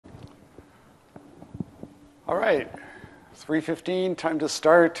All right, 3:15, time to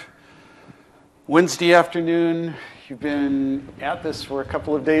start. Wednesday afternoon. You've been at this for a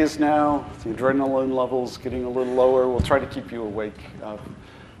couple of days now. The adrenaline level's getting a little lower. We'll try to keep you awake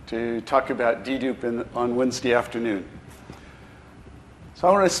to talk about dedupe on Wednesday afternoon. So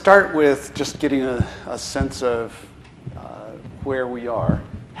I want to start with just getting a sense of where we are.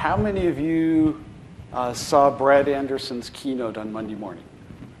 How many of you saw Brad Anderson's keynote on Monday morning?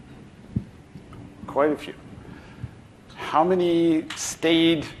 Quite a few. How many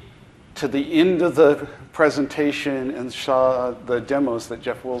stayed to the end of the presentation and saw the demos that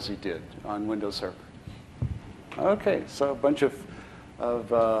Jeff Woolsey did on Windows Server? Okay, so a bunch of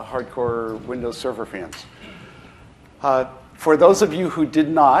hardcore Windows Server fans. For those of you who did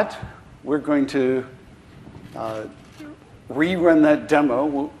not, we're going to rerun that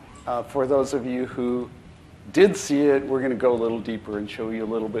demo. For those of you who did see it, we're going to go a little deeper and show you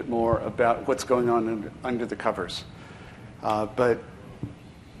a little bit more about what's going on under the covers. But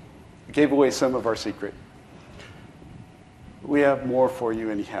gave away some of our secret. We have more for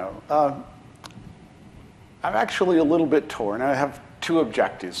you anyhow. I'm actually a little bit torn. I have two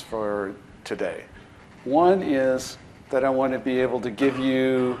objectives for today. One is that I want to be able to give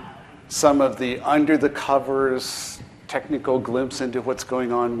you some of the under-the-covers technical glimpse into what's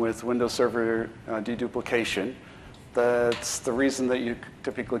going on with Windows Server deduplication. That's the reason that you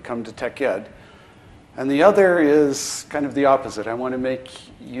typically come to TechEd. And the other is kind of the opposite. I want to make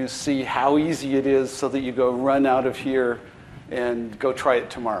you see how easy it is so that you go run out of here and go try it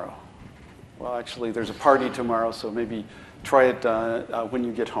tomorrow. Well, actually, there's a party tomorrow, so maybe try it when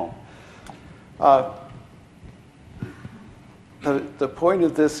you get home. The point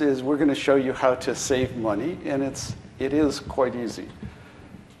of this is we're going to show you how to save money, and it is quite easy.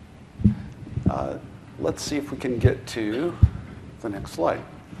 Let's see if we can get to the next slide.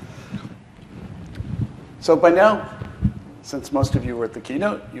 So by now, since most of you were at the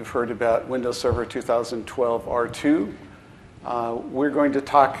keynote, you've heard about Windows Server 2012 R2. We're going to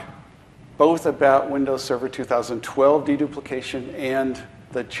talk both about Windows Server 2012 deduplication and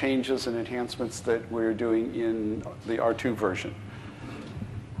the changes and enhancements that we're doing in the R2 version.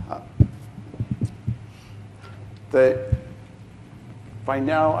 By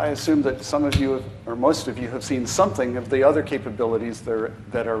now, I assume that some of you, or most of you, have seen something of the other capabilities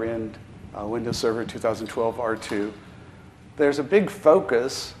that are in Windows Server 2012 R2. There's a big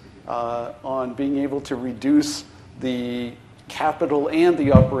focus on being able to reduce the capital and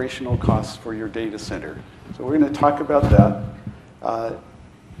the operational costs for your data center. So we're going to talk about that.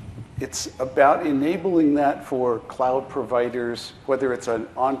 It's about enabling that for cloud providers, whether it's an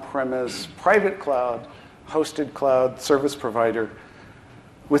on-premise private cloud, hosted cloud, service provider,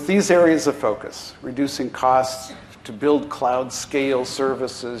 with these areas of focus: reducing costs. To build cloud scale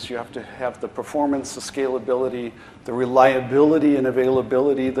services, you have to have the performance, the scalability, the reliability and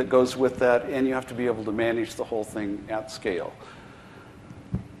availability that goes with that, and you have to be able to manage the whole thing at scale.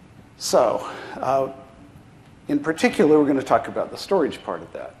 So, in particular, we're going to talk about the storage part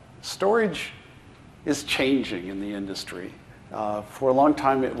of that. Storage is changing in the industry. For a long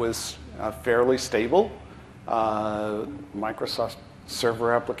time, it was fairly stable. Microsoft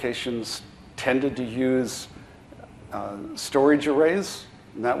server applications tended to use storage arrays,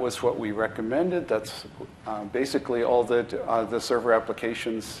 and that was what we recommended. That's basically all that the server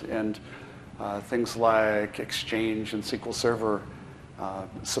applications and things like Exchange and SQL Server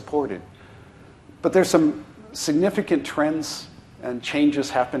supported. But there's some significant trends and changes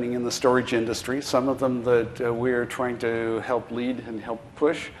happening in the storage industry, some of them that we're trying to help lead and help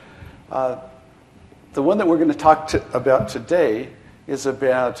push. The one that we're going to talk about today is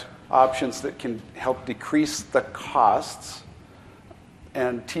about options that can help decrease the costs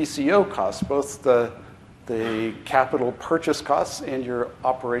and TCO costs, both the capital purchase costs and your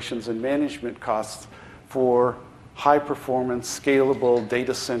operations and management costs for high-performance, scalable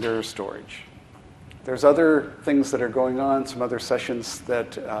data center storage. There's other things that are going on, some other sessions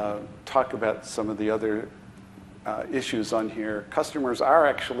that talk about some of the other issues on here. Customers are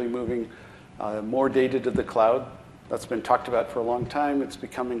actually moving more data to the cloud. That's been talked about for a long time. It's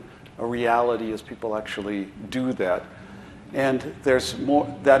becoming a reality as people actually do that. And there's more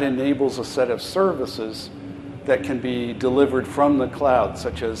that enables a set of services that can be delivered from the cloud,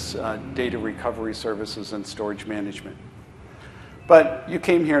 such as data recovery services and storage management. But you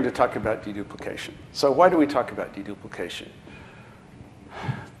came here to talk about deduplication. So why do we talk about deduplication?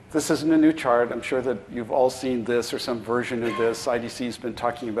 This isn't a new chart. I'm sure that you've all seen this or some version of this. IDC's been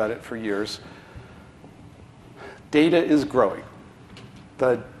talking about it for years. Data is growing.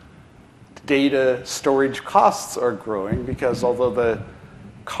 The data storage costs are growing because although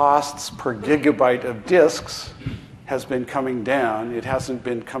costs per gigabyte of disks has been coming down. It hasn't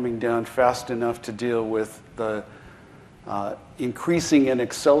been coming down fast enough to deal with the increasing and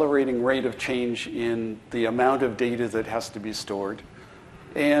accelerating rate of change in the amount of data that has to be stored.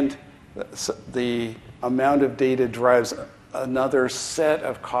 And the amount of data drives another set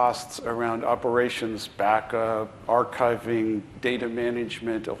of costs around operations, backup, archiving, data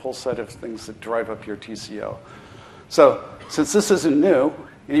management, a whole set of things that drive up your TCO. So since this isn't new,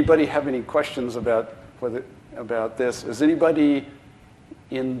 anybody have any questions about this? Is anybody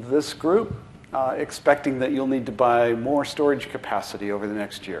in this group expecting that you'll need to buy more storage capacity over the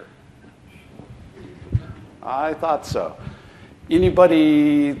next year? I thought so.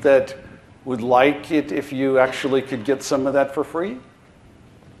 Anybody that would like it if you actually could get some of that for free?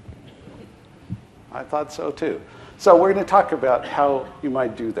 I thought so too. So we're going to talk about how you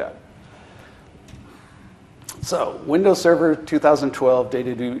might do that. So Windows Server 2012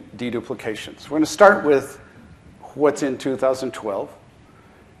 data deduplications. We're going to start with what's in 2012.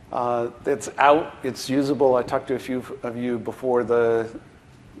 It's out. It's usable. I talked to a few of you before the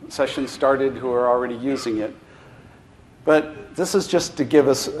session started who are already using it. But this is just to give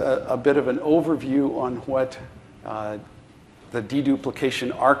us a bit of an overview on what the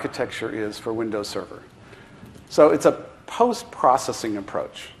deduplication architecture is for Windows Server. So it's a post-processing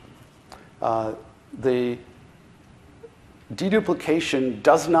approach. The deduplication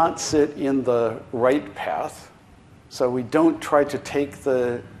does not sit in the write path. So we don't try to take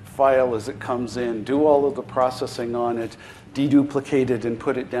the file as it comes in, do all of the processing on it, deduplicate it, and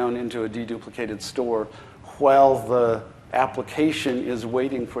put it down into a deduplicated store while the application is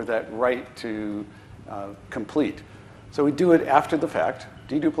waiting for that write to complete. So we do it after the fact.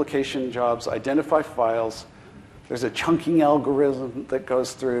 Deduplication jobs identify files. There's a chunking algorithm that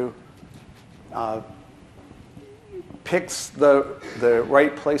goes through, picks the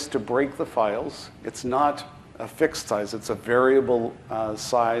right place to break the files. It's not a fixed size. It's a variable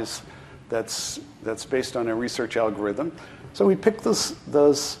size that's based on a research algorithm. So we pick those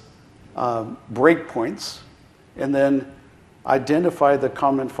breakpoints and then identify the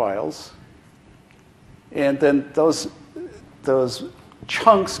common files. And then those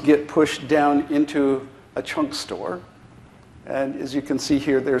chunks get pushed down into a chunk store. And as you can see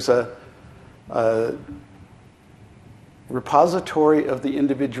here, there's a repository of the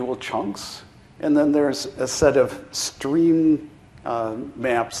individual chunks. And then there's a set of stream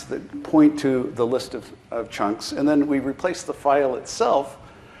maps that point to the list of chunks. And then we replace the file itself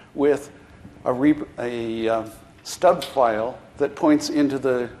with a stub file that points into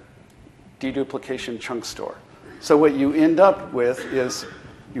the deduplication chunk store. So what you end up with is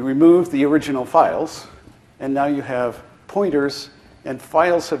you remove the original files, and now you have pointers, and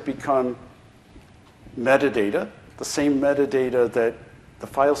files have become metadata, the same metadata that the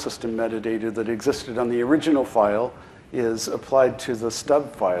file system metadata that existed on the original file is applied to the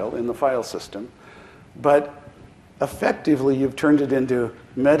stub file in the file system. But effectively, you've turned it into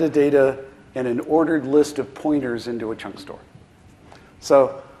metadata and an ordered list of pointers into a chunk store.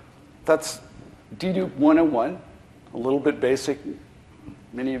 So that's dedup 101, a little bit basic.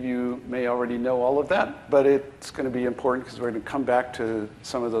 Many of you may already know all of that, but it's going to be important because we're going to come back to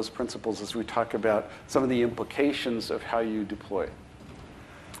some of those principles as we talk about some of the implications of how you deploy.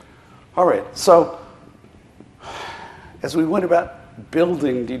 All right, so as we went about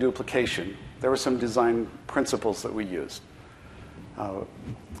building deduplication, there were some design principles that we used.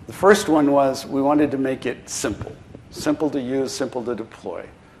 The first one was we wanted to make it simple. Simple to use, simple to deploy.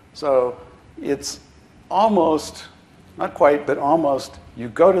 So it's almost, not quite, but almost, you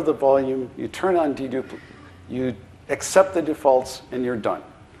go to the volume, you turn on dedup, you accept the defaults, and you're done.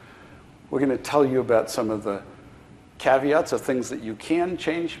 We're going to tell you about some of the caveats of things that you can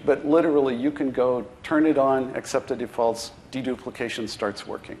change, but literally you can go, turn it on, accept the defaults, deduplication starts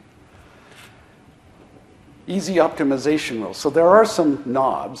working. Easy optimization rules. So there are some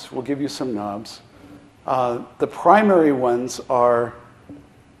knobs. We'll give you some knobs. The primary ones are,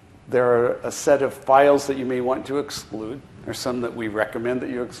 there are a set of files that you may want to exclude. There's some that we recommend that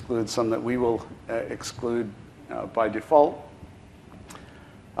you exclude, some that we will exclude by default.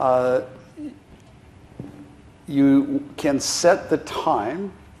 You can set the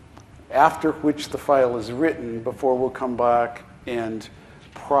time after which the file is written before we'll come back and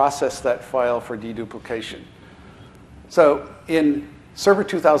process that file for deduplication. So in Server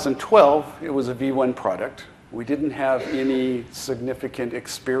 2012, it was a V1 product. We didn't have any significant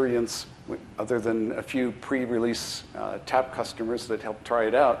experience other than a few pre-release TAP customers that helped try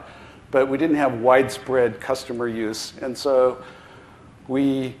it out, but we didn't have widespread customer use. And so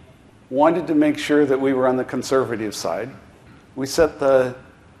we wanted to make sure that we were on the conservative side. We set the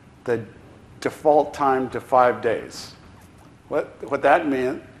the default time to 5 days. What that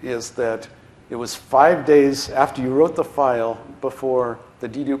meant is that it was 5 days after you wrote the file before the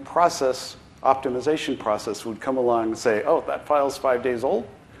dedupe process, optimization process, would come along and say, oh, that file's 5 days old.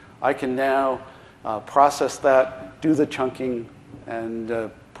 I can now process that, do the chunking,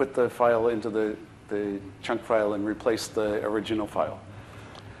 and put the file into the chunk file and replace the original file.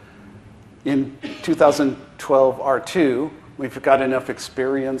 In 2012 R2, we've got enough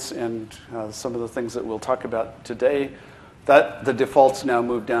experience and some of the things that we'll talk about today that the default's now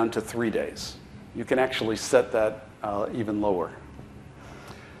moved down to 3 days. You can actually set that even lower.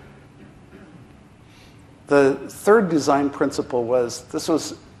 The third design principle was this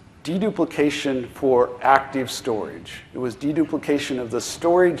was deduplication for active storage. It was deduplication of the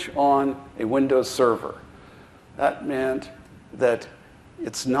storage on a Windows server. That meant that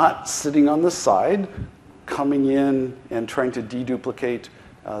it's not sitting on the side, coming in and trying to deduplicate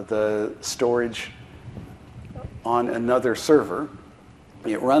the storage on another server.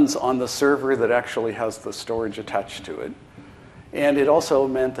 It runs on the server that actually has the storage attached to it. And it also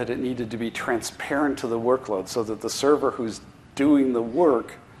meant that it needed to be transparent to the workload so that the server who's doing the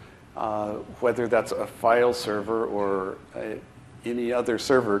work, whether that's a file server or any other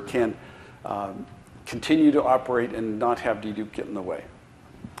server, can continue to operate and not have dedupe get in the way.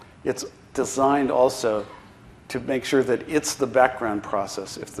 It's designed also to make sure that it's the background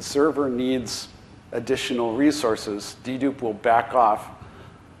process. If the server needs additional resources, dedupe will back off,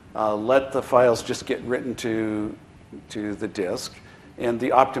 let the files just get written to the disk, and the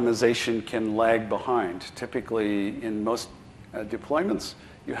optimization can lag behind. Typically, in most deployments,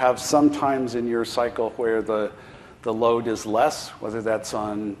 you have some times in your cycle where the load is less, whether that's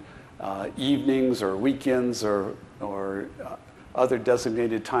on evenings or weekends or other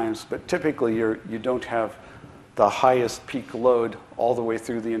designated times, but typically you don't have the highest peak load all the way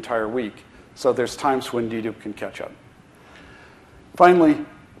through the entire week. So there's times when dedupe can catch up. Finally,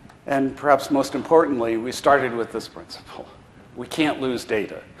 and perhaps most importantly, we started with this principle. We can't lose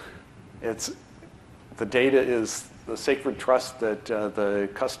data. The data is the sacred trust that the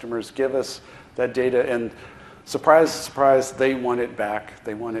customers give us, that data, and surprise, surprise, they want it back.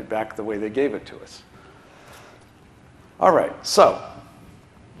 They want it back the way they gave it to us. All right, so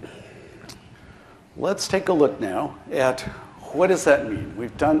let's take a look now at what does that mean.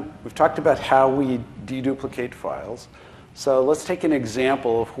 We've talked about how we deduplicate files. So let's take an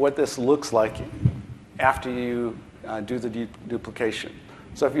example of what this looks like after you do the deduplication.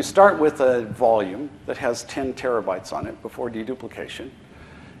 So if you start with a volume that has 10 terabytes on it before deduplication,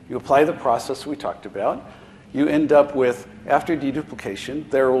 you apply the process we talked about. You end up with, after deduplication,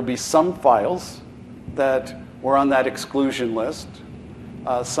 there will be some files that were on that exclusion list,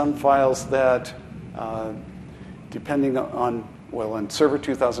 some files that, depending on, well, in Server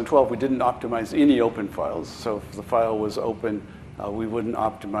 2012, we didn't optimize any open files. So if the file was open, we wouldn't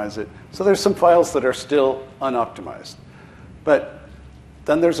optimize it. So there's some files that are still unoptimized. But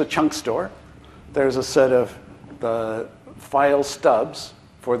then there's a chunk store. There's a set of the file stubs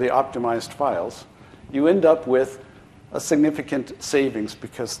for the optimized files. You end up with a significant savings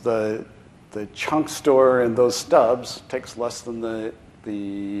because the chunk store and those stubs takes less than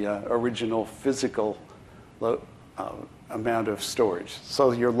the original physical amount of storage.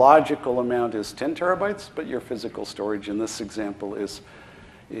 So your logical amount is 10 terabytes, but your physical storage in this example is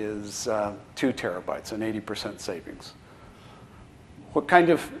 2 terabytes, an 80% savings. What kind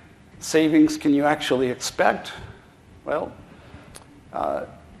of savings can you actually expect? Well,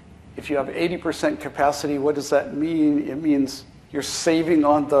 if you have 80% capacity, what does that mean? It means you're saving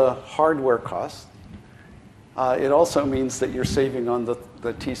on the hardware cost. It also means that you're saving on the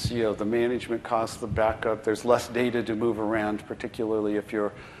TCO, the management cost, the backup. There's less data to move around, particularly if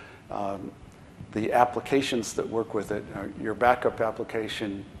you're the applications that work with it. Your backup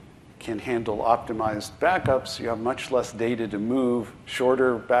application can handle optimized backups. You have much less data to move,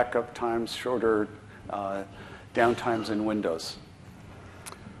 shorter backup times, shorter downtimes in Windows.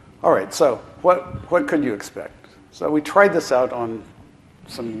 All right, so what could you expect? So we tried this out on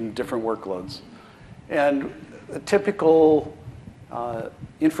some different workloads. And a typical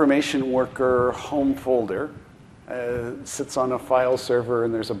information worker home folder sits on a file server,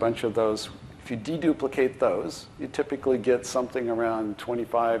 and there's a bunch of those. If you deduplicate those, you typically get something around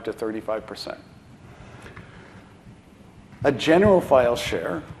 25 to 35%. A general file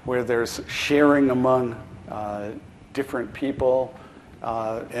share, where there's sharing among different people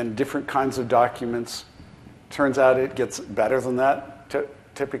and different kinds of documents, turns out it gets better than that.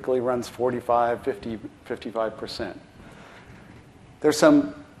 Typically runs 45, 50, 55%. There's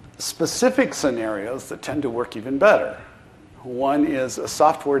some specific scenarios that tend to work even better. One is a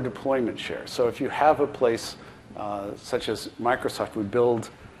software deployment share. So if you have a place such as Microsoft, we build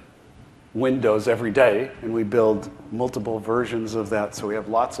Windows every day, and we build multiple versions of that. So we have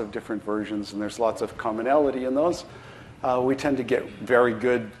lots of different versions, and there's lots of commonality in those. We tend to get very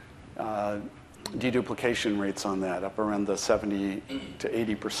good deduplication rates on that, up around the 70 to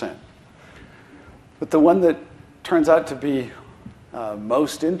 80%. But the one that turns out to be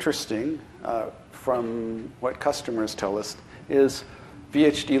most interesting from what customers tell us is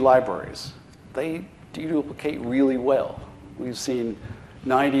VHD libraries. They deduplicate really well. We've seen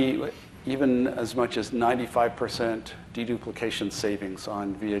 90, even as much as 95% deduplication savings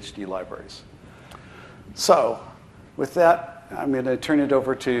on VHD libraries. So with that, I'm going to turn it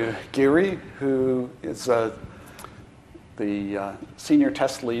over to Giri, who is the senior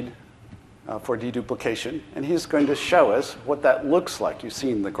test lead for deduplication, and he's going to show us what that looks like. You've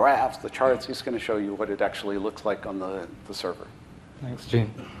seen the graphs, the charts. He's going to show you what it actually looks like on the server. Thanks,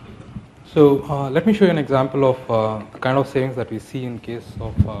 Gene. So let me show you an example of the kind of savings that we see in case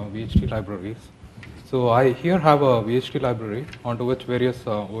of VHD libraries. So I here have a VHD library onto which various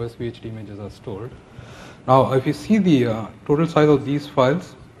OS VHD images are stored. Now, if you see the total size of these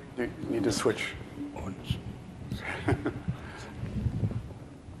files, you need to switch.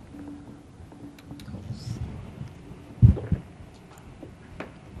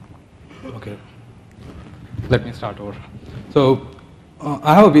 Okay, let me start over. So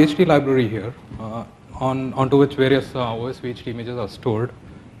I have a VHD library here onto which various OS VHD images are stored.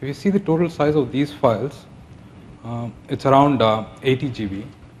 If you see the total size of these files, it's around 80 GB.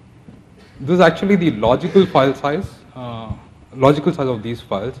 This is actually the logical size of these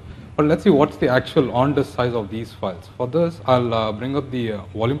files. But let's see what's the actual on-disk size of these files. For this, I'll bring up the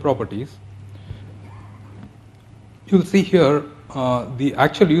volume properties. You'll see here the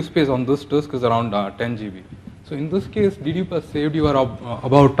actual use space on this disk is around 10 GB. So in this case, dedup has saved you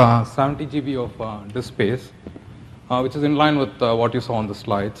about 70 GB of disk space, which is in line with what you saw on the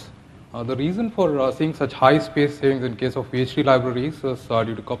slides. The reason for seeing such high space savings in case of VHD libraries is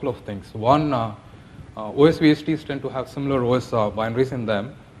due to a couple of things. One, OS VHDs tend to have similar OS binaries in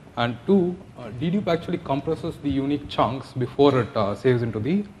them. And two, dedup actually compresses the unique chunks before it saves into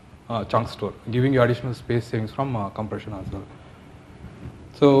the chunk store, giving you additional space savings from compression as well.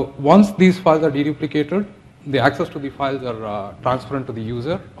 So once these files are deduplicated, the access to the files are transparent to the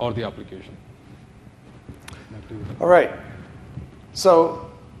user or the application. All right.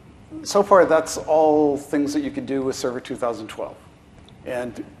 So far, that's all things that you could do with Server 2012.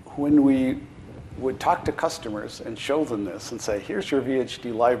 And when we would talk to customers and show them this and say, here's your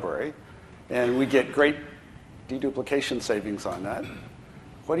VHD library, and we get great deduplication savings on that,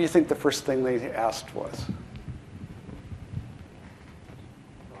 what do you think the first thing they asked was?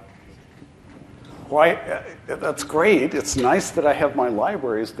 Why? That's great. It's nice that I have my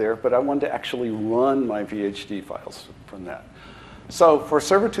libraries there, but I want to actually run my VHD files from that. So for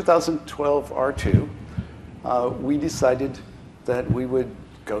Server 2012 R2, we decided that we would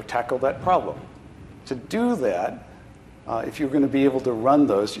go tackle that problem. To do that, if you're going to be able to run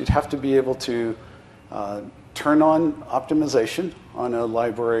those, you'd have to be able to turn on optimization on a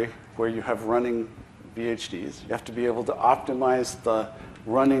library where you have running VHDs. You have to be able to optimize the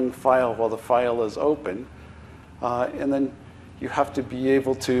running file while the file is open. And then you have to be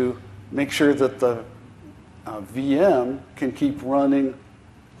able to make sure that the VM can keep running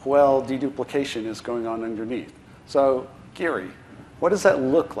while deduplication is going on underneath. So, Giri, what does that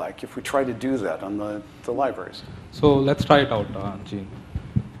look like if we try to do that on the libraries? So let's try it out, Gene.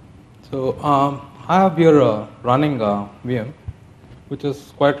 So I have here a running VM, which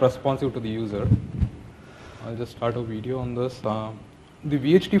is quite responsive to the user. I'll just start a video on this. The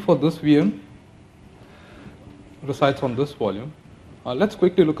VHD for this VM resides on this volume. Let's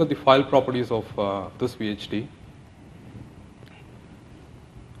quickly look at the file properties of this VHD.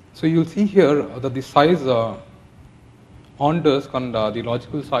 So you'll see here that the size on disk and the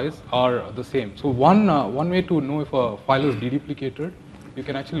logical size are the same. So one way to know if a file is deduplicated, you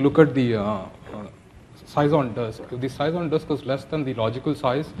can actually look at the size on disk. If the size on disk is less than the logical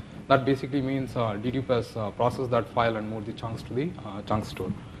size, that basically means dedup has processed that file and moved the chunks to the chunk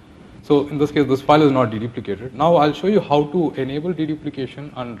store. So in this case, this file is not deduplicated. Now I'll show you how to enable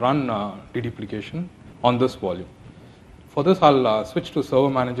deduplication and run deduplication on this volume. For this, I'll switch to Server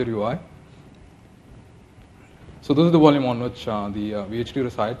Manager UI. So this is the volume on which the VHD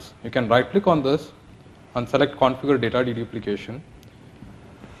resides. You can right-click on this and select Configure Data Deduplication.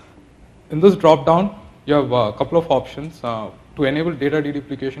 In this drop-down, you have a couple of options. To enable data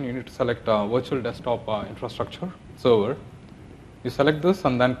deduplication, you need to select Virtual Desktop Infrastructure Server. You select this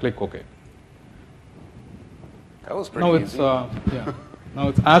and then click OK. That was pretty Now easy. yeah. Now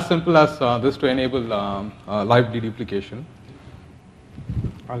it's as simple as this to enable live deduplication.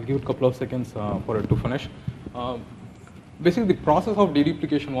 I'll give it a couple of seconds for it to finish. Basically, the process of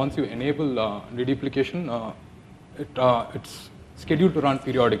deduplication, once you enable deduplication, it's scheduled to run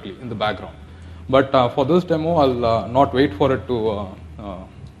periodically in the background. But for this demo, I'll not wait for it to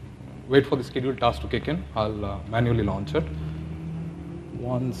wait for the scheduled task to kick in. I'll manually launch it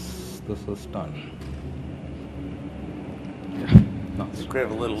once this is done. Yeah. No, We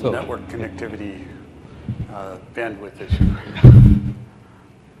have a little network connectivity bandwidth issue.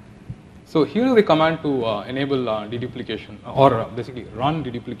 So here is the command to enable deduplication, or basically run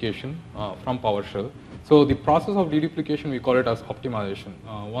deduplication from PowerShell. So the process of deduplication, we call it as optimization.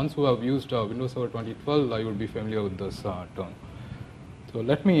 Once you have used Windows Server 2012, you would be familiar with this term. So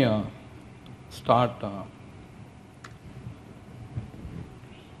let me start.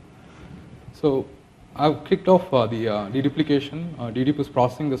 So I've kicked off the deduplication. Dedup is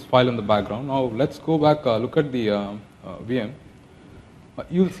processing this file in the background. Now let's go back, look at the VM.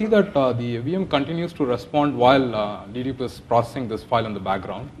 You'll see that the VM continues to respond while dedup is processing this file in the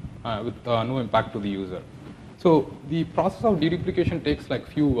background with no impact to the user. So the process of deduplication takes like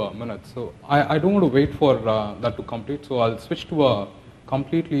few minutes. So I don't want to wait for that to complete. So I'll switch to a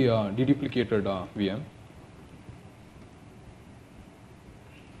completely deduplicated VM.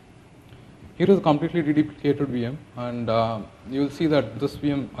 Here is a completely deduplicated VM, and you will see that this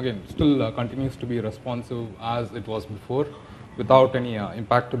VM again still continues to be responsive as it was before, without any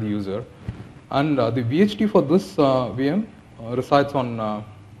impact to the user. And the VHD for this VM resides on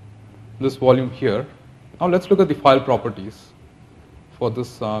this volume here. Now let's look at the file properties for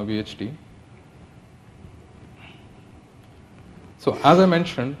this VHD. So as I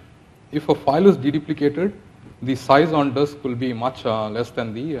mentioned, if a file is deduplicated, the size on disk will be much less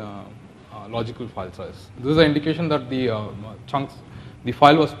than the logical file size. This is an indication that the chunks, the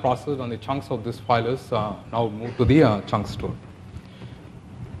file was processed and the chunks of this file is now moved to the chunk store.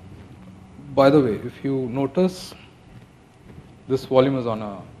 By the way, if you notice, this volume is on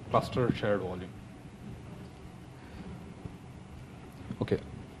a cluster shared volume. Okay.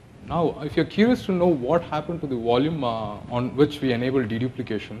 Now, if you're curious to know what happened to the volume on which we enabled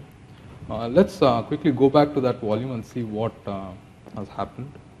deduplication, let's quickly go back to that volume and see what has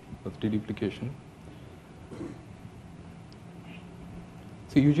happened with deduplication.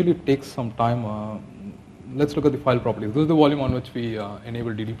 So usually it takes some time. Let's look at the file properties. This is the volume on which we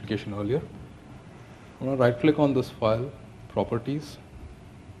enabled deduplication earlier. I'm going to right click on this file, properties.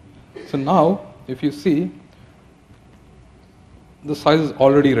 So now, if you see, the size is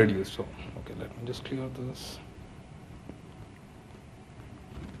already reduced. So, okay, let me just clear this.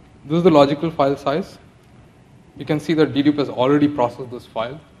 This is the logical file size. You can see that dedup has already processed this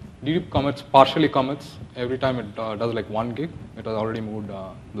file. Dedup commits, partially commits. Every time it does like 1 gig, it has already moved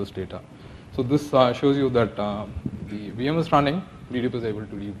this data. So this shows you that the VM is running, dedup is able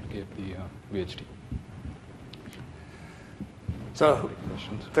to duplicate the VHD. So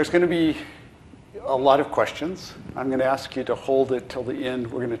there's going to be a lot of questions. I'm going to ask you to hold it till the end.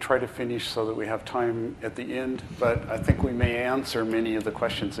 We're going to try to finish so that we have time at the end, but I think we may answer many of the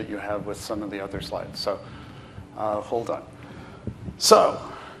questions that you have with some of the other slides. So hold on. So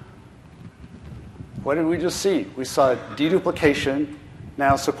what did we just see? We saw deduplication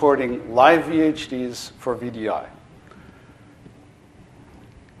now supporting live VHDs for VDI.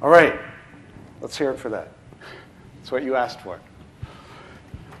 All right, let's hear it for that. That's what you asked for.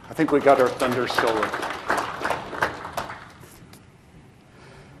 I think we got our thunder stolen.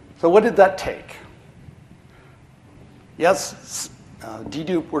 So what did that take? Yes,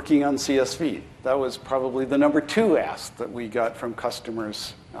 dedup working on CSV. That was probably the number 2 ask that we got from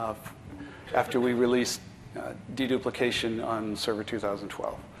customers after we released deduplication on Server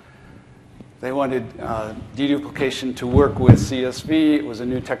 2012. They wanted deduplication to work with CSV. It was a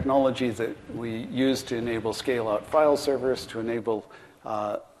new technology that we used to enable scale-out file servers, to enable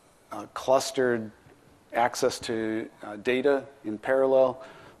clustered access to data in parallel.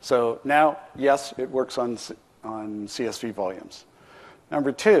 So now, yes, it works on CSV volumes.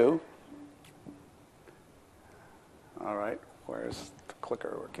 Number 2, all right, where's the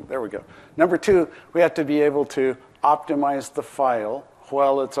clicker working? There we go. Number 2, we have to be able to optimize the file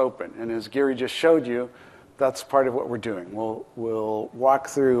while it's open. And as Gary just showed you, that's part of what we're doing. We'll walk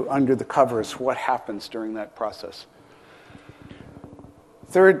through under the covers what happens during that process.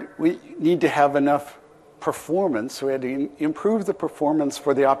 Third, we need to have enough performance. So we had to improve the performance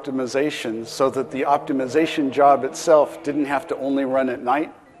for the optimization so that the optimization job itself didn't have to only run at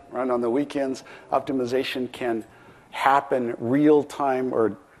night, run on the weekends. Optimization can happen real time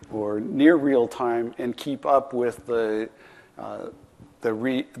or or near real time and keep up with the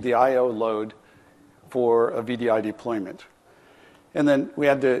I/O load for a VDI deployment. And then we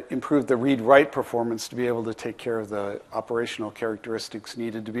had to improve the read-write performance to be able to take care of the operational characteristics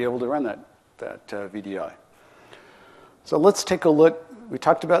needed to be able to run that VDI. So let's take a look. We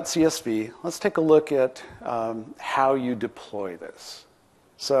talked about CSV. Let's take a look at how you deploy this.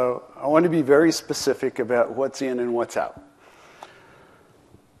 So I want to be very specific about what's in and what's out.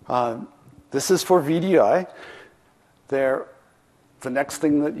 This is for VDI. The next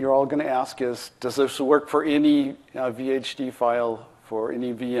thing that you're all going to ask is, does this work for any VHD file for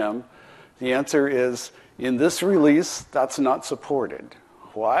any VM? The answer is, in this release, that's not supported.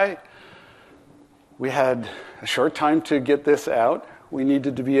 Why? We had a short time to get this out. We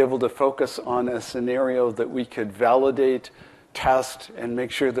needed to be able to focus on a scenario that we could validate, test, and make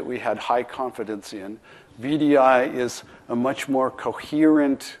sure that we had high confidence in. VDI is a much more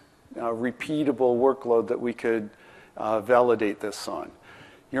coherent, repeatable workload that we could validate this on.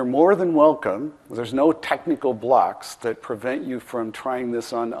 You're more than welcome. There's no technical blocks that prevent you from trying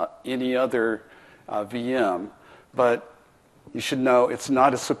this on any other VM, but you should know it's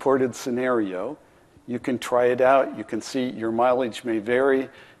not a supported scenario. You can try it out. You can see your mileage may vary.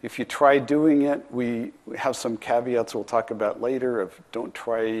 If you try doing it, we have some caveats we'll talk about later of don't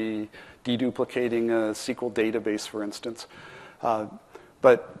try deduplicating a SQL database, for instance.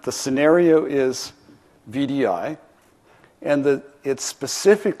 But the scenario is VDI. And it's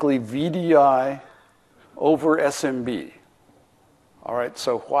specifically VDI over SMB. All right,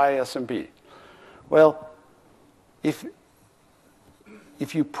 so why SMB? Well, if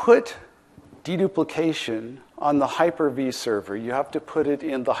you put deduplication on the Hyper-V server, you have to put it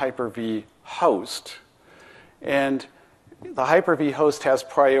in the Hyper-V host. And the Hyper-V host has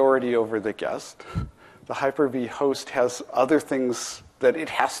priority over the guest. The Hyper-V host has other things that it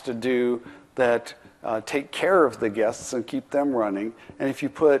has to do that take care of the guests and keep them running. And if you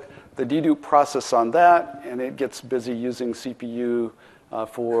put the dedupe process on that, and it gets busy using CPU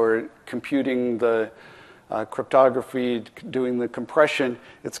for computing the cryptography, doing the compression,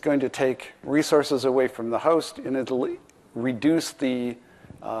 it's going to take resources away from the host, and it'll reduce the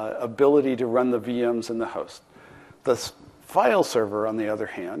ability to run the VMs in the host. The file server, on the other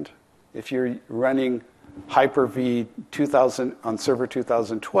hand, if you're running Hyper-V 2000 on server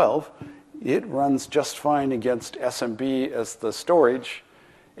 2012, it runs just fine against SMB as the storage,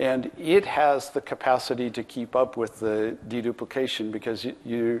 and it has the capacity to keep up with the deduplication because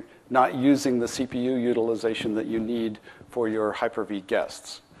you're not using the CPU utilization that you need for your Hyper-V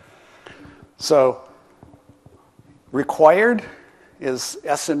guests. So required is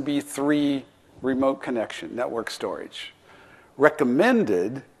SMB3 remote connection, network storage.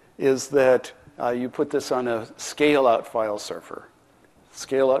 Recommended is that you put this on a scale-out file server.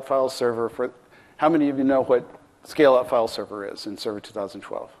 Scale-out file server for, how many of you know what scale-out file server is in Server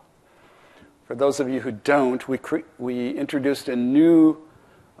 2012? For those of you who don't, we introduced a new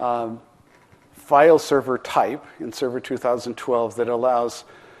file server type in Server 2012 that allows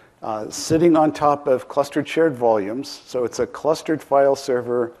sitting on top of clustered shared volumes. So it's a clustered file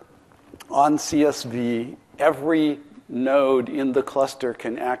server on CSV. Every node in the cluster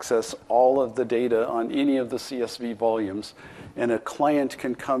can access all of the data on any of the CSV volumes. And a client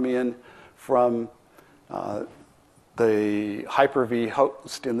can come in from the Hyper-V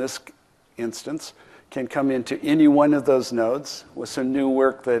host, in this instance, can come into any one of those nodes with some new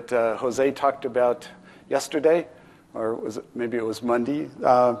work that Jose talked about yesterday, or maybe it was Monday.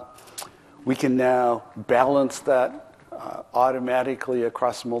 We can now balance that automatically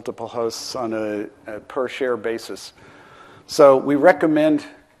across multiple hosts on a per-share basis. So we recommend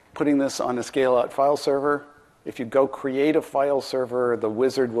putting this on a scale-out file server. If you go create a file server, the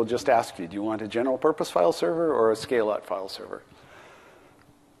wizard will just ask you, do you want a general purpose file server or a scale-out file server?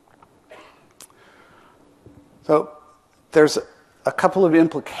 So there's a couple of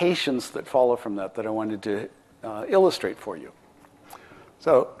implications that follow from that I wanted to illustrate for you.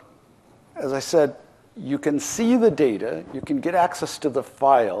 So as I said, you can see the data, you can get access to the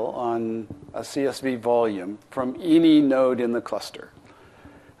file on a CSV volume from any node in the cluster.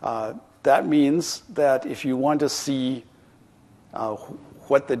 That means that if you want to see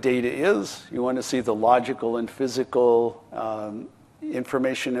what the data is, you want to see the logical and physical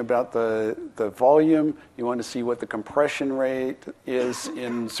information about the volume, you want to see what the compression rate is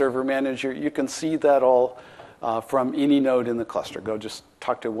in Server Manager, you can see that all from any node in the cluster. Go just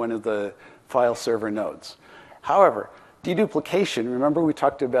talk to one of the file server nodes. However, deduplication, remember we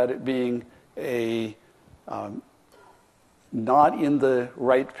talked about it being a not in the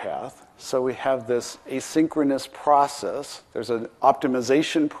write path. So we have this asynchronous process. There's an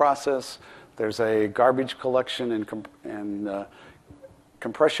optimization process. There's a garbage collection and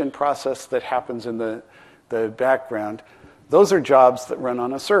compression process that happens in the background. Those are jobs that run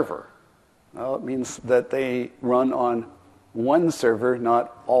on a server. Well, it means that they run on one server,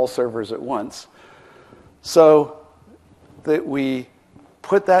 not all servers at once. So that we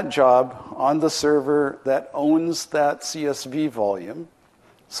put that job on the server that owns that CSV volume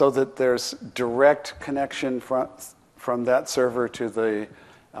so that there's direct connection from that server to the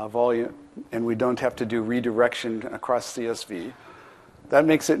volume, and we don't have to do redirection across CSV. That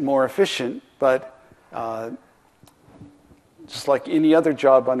makes it more efficient, but just like any other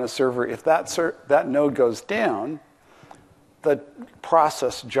job on a server, if that node goes down, the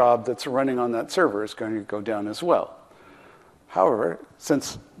process job that's running on that server is going to go down as well. However,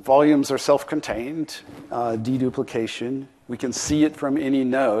 since volumes are self-contained, deduplication, we can see it from any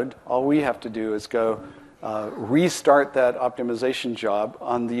node. All we have to do is go restart that optimization job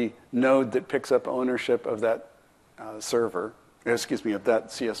on the node that picks up ownership of that of that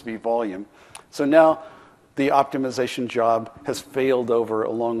CSV volume. So now the optimization job has failed over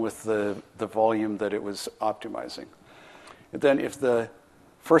along with the volume that it was optimizing. And then if the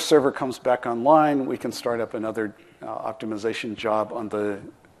first server comes back online, we can start up another optimization job on the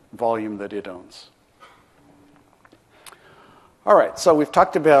volume that it owns. All right, so we've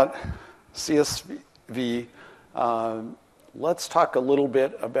talked about CSV. Let's talk a little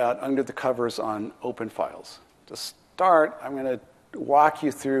bit about under the covers on open files. To start, I'm going to walk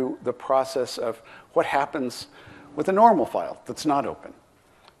you through the process of what happens with a normal file that's not open.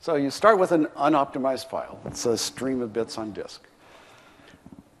 So you start with an unoptimized file. It's a stream of bits on disk.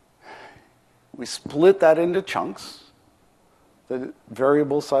 We split that into chunks, the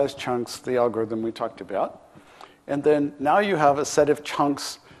variable size chunks, the algorithm we talked about. And then now you have a set of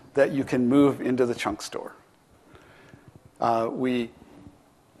chunks that you can move into the chunk store. We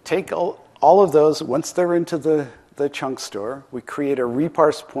take all of those, once they're into the chunk store, we create a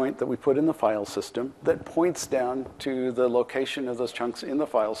reparse point that we put in the file system that points down to the location of those chunks in the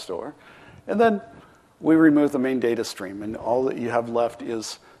file store. And then we remove the main data stream, and all that you have left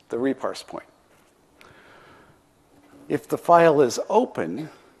is the reparse point. If the file is open,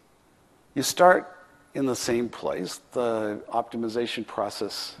 you start in the same place. The optimization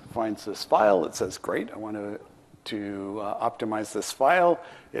process finds this file. It says, great, I want to optimize this file.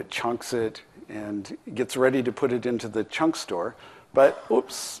 It chunks it and gets ready to put it into the chunk store. But,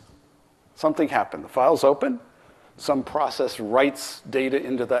 oops, something happened. The file's open. Some process writes data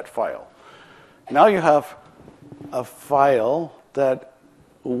into that file. Now you have a file that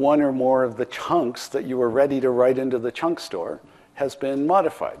one or more of the chunks that you were ready to write into the chunk store has been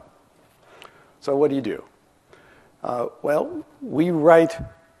modified. So what do? Well, we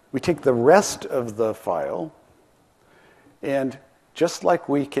take the rest of the file, and just like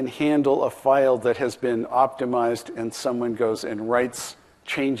we can handle a file that has been optimized and someone goes and writes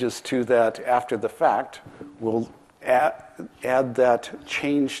changes to that after the fact, we'll add that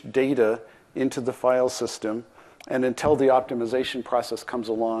changed data into the file system, and until the optimization process comes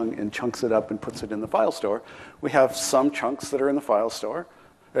along and chunks it up and puts it in the file store, we have some chunks that are in the file store,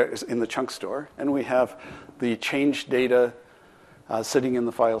 in the chunk store, and we have the changed data sitting in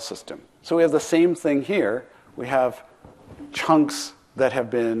the file system. So we have the same thing here. We have chunks that have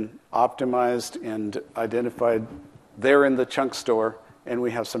been optimized and identified. They're in the chunk store, and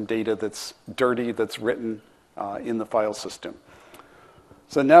we have some data that's dirty that's written in the file system.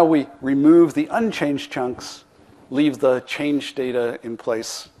 So now we remove the unchanged chunks, leave the changed data in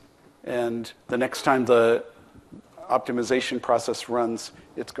place, and the next time the optimization process runs,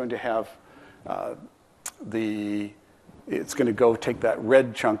 it's going to have it's going to go take that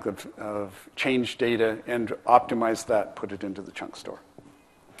red chunk of changed data and optimize that, put it into the chunk store.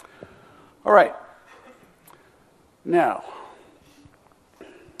 All right. Now,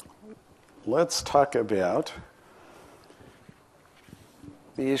 let's talk about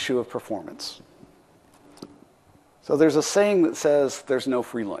the issue of performance. So there's a saying that says there's no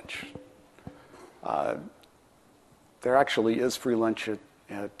free lunch. There actually is free lunch at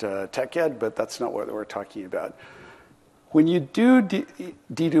TechEd, but that's not what we're talking about. When you do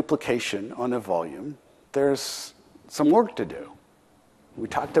deduplication on a volume, there's some work to do. We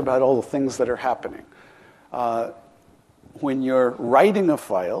talked about all the things that are happening. When you're writing a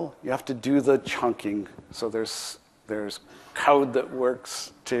file, you have to do the chunking. So there's code that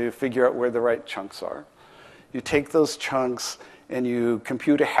works to figure out where the right chunks are. You take those chunks and you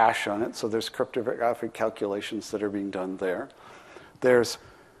compute a hash on it. So there's cryptographic calculations that are being done there. There's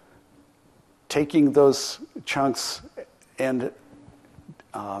taking those chunks and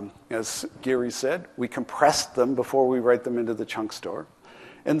as Gary said, we compress them before we write them into the chunk store.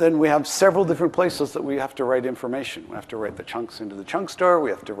 And then we have several different places that we have to write information. We have to write the chunks into the chunk store. We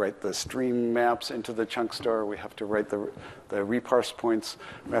have to write the stream maps into the chunk store. We have to write the reparse points.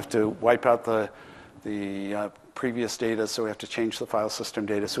 We have to wipe out the previous data, so we have to change the file system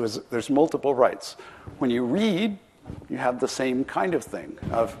data. So there's multiple writes. When you read, you have the same kind of thing.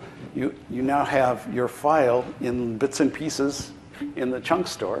 You now have your file in bits and pieces in the chunk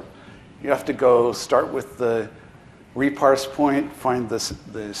store. You have to go start with the reparse point, find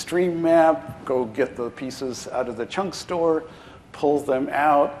the stream map, go get the pieces out of the chunk store, pull them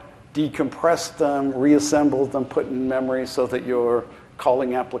out, decompress them, reassemble them, put in memory so that your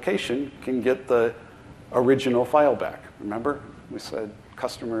calling application can get the original file back. Remember, we said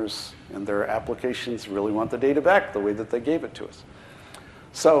customers and their applications really want the data back the way that they gave it to us.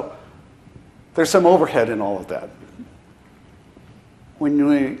 So there's some overhead in all of that. When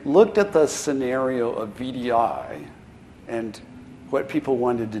we looked at the scenario of VDI and what people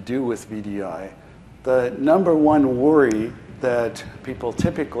wanted to do with VDI, the number one worry that people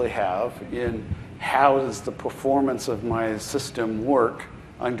typically have in how does the performance of my system work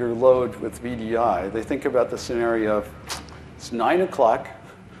under load with VDI, they think about the scenario of it's 9 o'clock,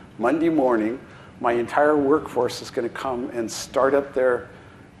 Monday morning, my entire workforce is going to come and start up their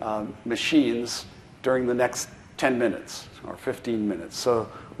machines during the next 10 minutes or 15 minutes. So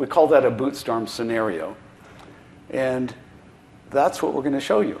we call that a bootstorm scenario. And that's what we're going to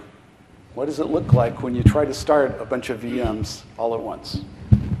show you. What does it look like when you try to start a bunch of VMs all at once?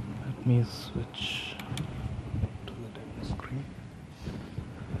 Let me switch to the demo screen.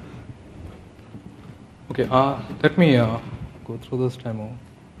 Okay, let me go through this demo.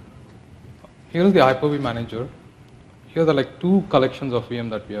 Here is the Hyper-V manager. Here are like two collections of VM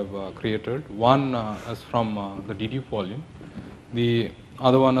that we have created. One is from the dedupe volume. The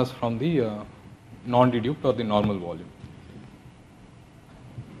other one is from the non-deduped or the normal volume.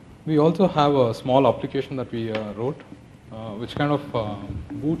 We also have a small application that we wrote, which kind of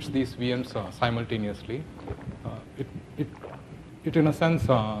boots these VMs simultaneously. It in a sense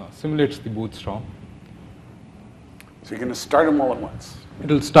simulates the boot storm. So you're going to start them all at once. It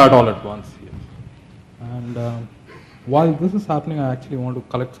will start all at once, yes. And while this is happening, I actually want to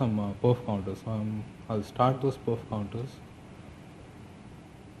collect some perf counters. I'll start those perf counters.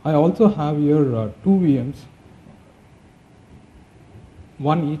 I also have here two VMs,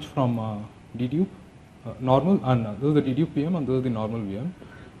 one each from dedupe, normal, and this is the dedupe VM and this is the normal VM.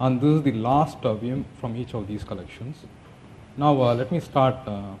 And this is the last VM from each of these collections. Now let me start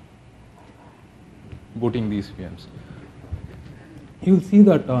booting these VMs. You will see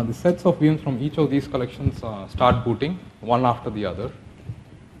that the sets of VMs from each of these collections start booting one after the other.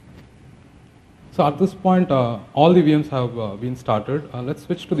 So at this point, all the VMs have been started. Let's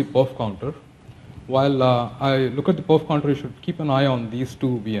switch to the perf counter. While I look at the perf counter, you should keep an eye on these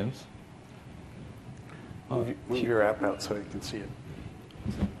two VMs. Move your app out so you can see it.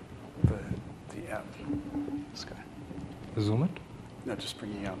 The app. This guy. Zoom it? No, just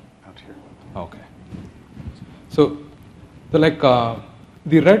bringing out here. Okay. So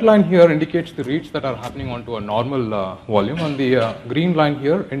the red line here indicates the reads that are happening onto a normal volume, and the green line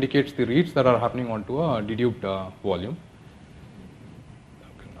here indicates the reads that are happening onto a deduped volume.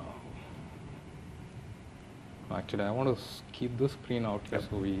 Okay, now, actually, I want to keep this screen out here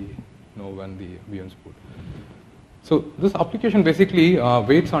so we know when the VMs boot. So this application basically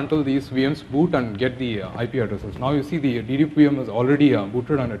waits until these VMs boot and get the IP addresses. Now you see the dedupe VM is already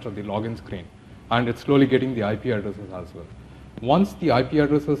booted and it's at the login screen, and it's slowly getting the IP addresses as well. Once the IP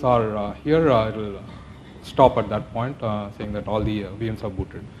addresses are here, it will stop at that point, saying that all the VMs are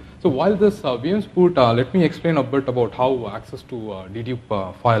booted. So while this VMs boot, let me explain a bit about how access to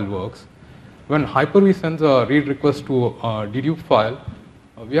dedupe file works. When Hyper-V sends a read request to a dedupe file,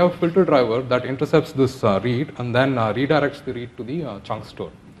 we have a filter driver that intercepts this read and then redirects the read to the chunk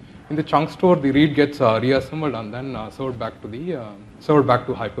store. In the chunk store, the read gets reassembled and then served back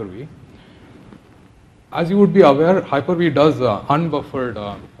to Hyper-V. As you would be aware, Hyper-V does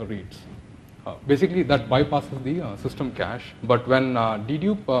unbuffered reads. Basically, that bypasses the system cache. But when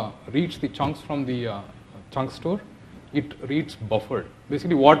dedupe reads the chunks from the chunk store, it reads buffered.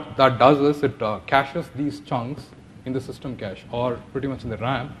 Basically, what that does is it caches these chunks in the system cache or pretty much in the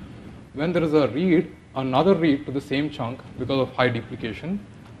RAM. When there is a read, another read to the same chunk because of high duplication,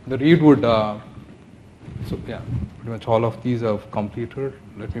 the read would. So yeah, pretty much all of these have completed.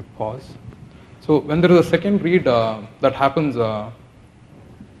 Let me pause. So when there is a second read that happens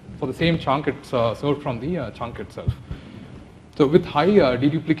for the same chunk, it's served from the chunk itself. So with high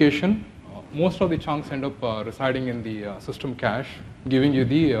deduplication, most of the chunks end up residing in the system cache, giving you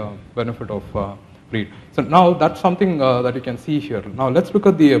the benefit of read. So now that's something that you can see here. Now let's look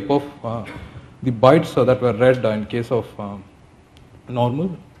at the bytes that were read in case of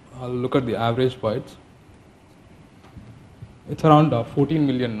normal. I'll look at the average bytes. It's around 14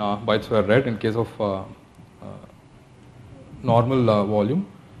 million bytes were read in case of normal volume.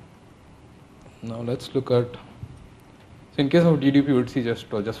 Now let's look at. So in case of DDP, you would see just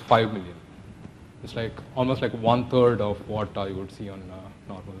 5 million. It's like almost like 1/3 of what you would see on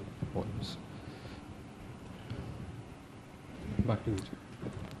normal volumes. Back to you.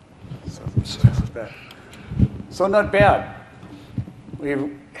 So not bad. We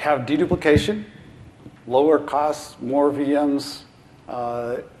have deduplication, lower costs, more VMs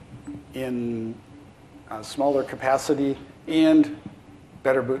in smaller capacity, and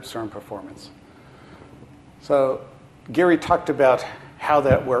better bootstrap performance. So Gary talked about how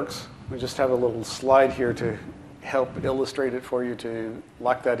that works. We just have a little slide here to help illustrate it for you to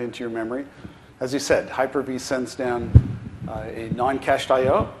lock that into your memory. As you said, Hyper-V sends down a non-cached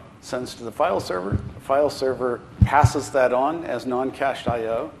I/O, sends to the file server. The file server passes that on as non-cached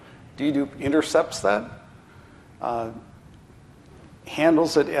I/O. Dedupe intercepts that,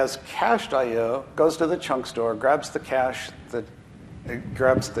 handles it as cached I/O, goes to the chunk store, grabs the cache,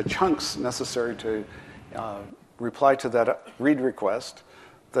 grabs the chunks necessary to reply to that read request.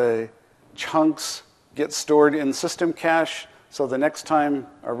 The chunks get stored in system cache, so the next time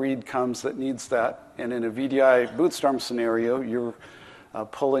a read comes that needs that, and in a VDI bootstrap scenario, you're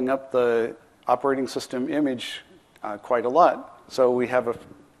pulling up the operating system image quite a lot. So we have a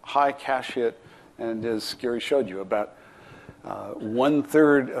high cache hit, and as Gary showed you, about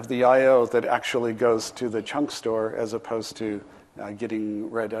 1/3 of the I/O that actually goes to the chunk store as opposed to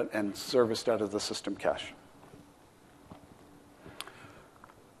getting read and serviced out of the system cache.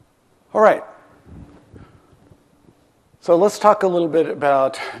 All right. So let's talk a little bit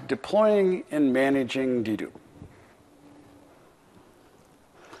about deploying and managing dedupe.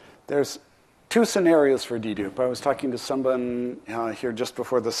 There's two scenarios for dedupe. I was talking to someone here just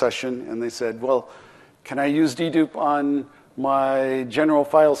before the session, and they said, well, can I use dedupe on my general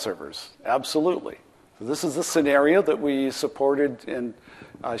file servers? Absolutely. So this is the scenario that we supported and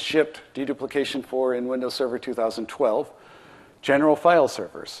shipped deduplication for in Windows Server 2012. General file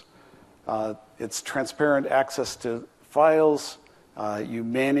servers. It's transparent access to files. You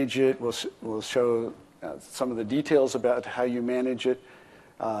manage it. We'll show some of the details about how you manage it.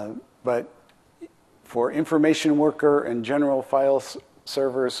 But for information worker and general file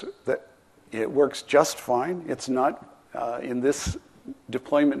servers, it works just fine. It's not in this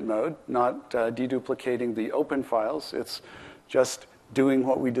deployment mode, not deduplicating the open files. It's just doing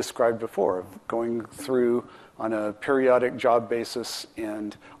what we described before, going through on a periodic job basis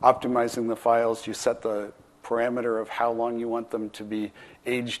and optimizing the files. You set the parameter of how long you want them to be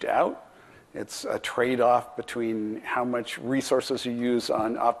aged out. It's a trade-off between how much resources you use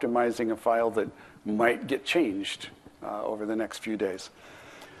on optimizing a file that might get changed over the next few days.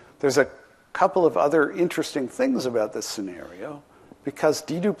 There's a couple of other interesting things about this scenario. Because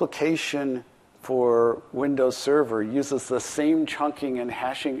deduplication for Windows Server uses the same chunking and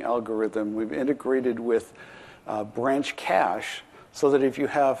hashing algorithm, we've integrated with branch cache, so that if you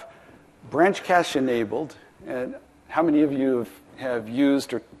have branch cache enabled, and how many of you have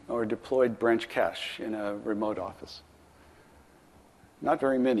used or deployed branch cache in a remote office? Not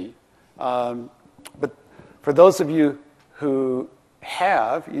very many. But for those of you who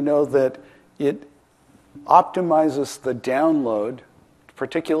have, you know that it optimizes the download,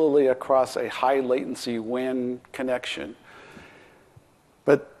 particularly across a high latency WAN connection.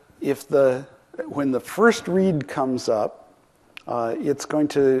 But when the first read comes up, it's going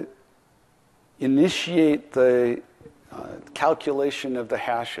to initiate the calculation of the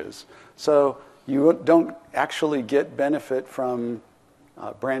hashes. So you don't actually get benefit from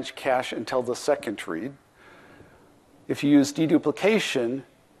branch cache until the second read. If you use deduplication,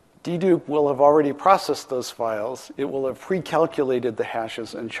 dedupe will have already processed those files. It will have pre-calculated the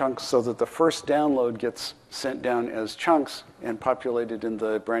hashes and chunks so that the first download gets sent down as chunks and populated in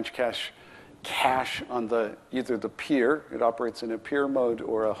the branch cache on either the peer, it operates in a peer mode,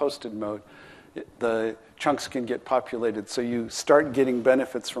 or a hosted mode. The chunks can get populated, so you start getting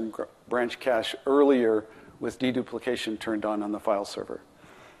benefits from branch cache earlier with deduplication turned on the file server.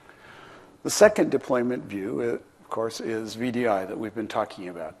 The second deployment view, of course, is VDI that we've been talking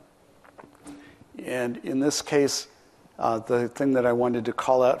about. And in this case, the thing that I wanted to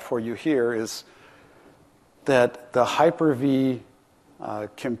call out for you here is that the Hyper-V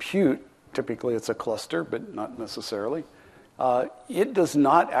compute, typically it's a cluster, but not necessarily, it does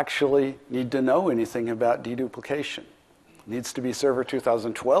not actually need to know anything about deduplication. It needs to be Server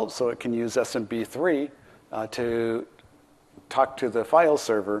 2012, so it can use SMB3 to talk to the file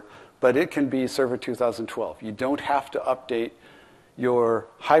server, but it can be Server 2012. You don't have to update your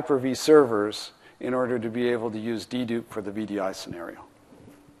Hyper-V servers in order to be able to use dedupe for the VDI scenario.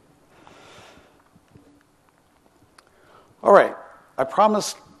 All right, I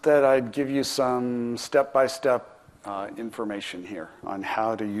promised that I'd give you some step-by-step information here on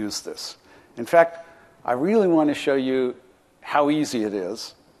how to use this. In fact, I really want to show you how easy it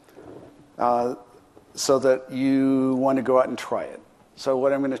is so that you want to go out and try it. So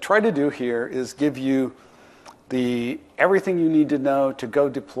what I'm going to try to do here is give you everything you need to know to go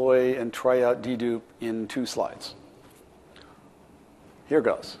deploy and try out dedupe in 2 slides. Here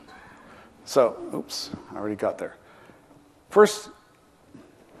goes. So, oops, I already got there. First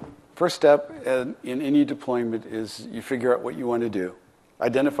step in any deployment is you figure out what you want to do.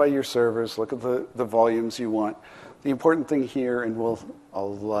 Identify your servers, look at the volumes you want. The important thing here, and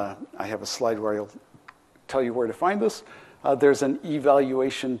I have a slide where I'll tell you where to find this. There's an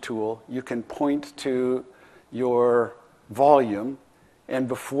evaluation tool. You can point to your volume, and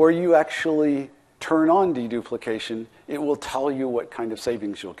before you actually turn on deduplication, it will tell you what kind of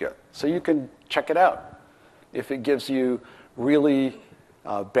savings you'll get. So you can check it out. If it gives you really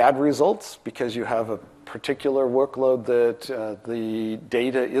bad results because you have a particular workload that the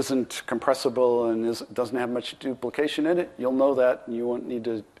data isn't compressible and doesn't have much duplication in it, you'll know that, and you won't need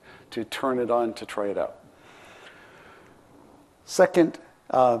to turn it on to try it out. Second,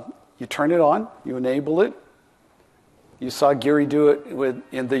 you turn it on, you enable it. You saw Gary do it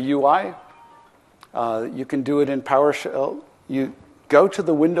in the UI. You can do it in PowerShell. You go to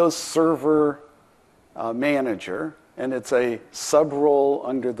the Windows Server Manager, and it's a sub-role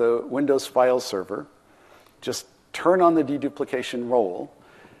under the Windows File Server. Just turn on the deduplication role,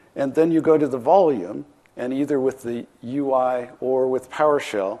 and then you go to the volume, and either with the UI or with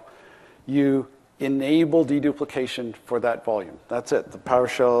PowerShell, you enable deduplication for that volume. That's it. The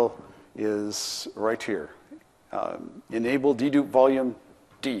PowerShell is right here. Enable dedupe volume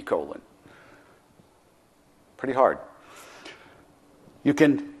D:. Pretty hard. You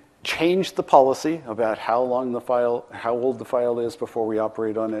can change the policy about how old the file is before we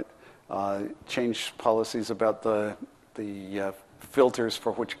operate on it. Change policies about the filters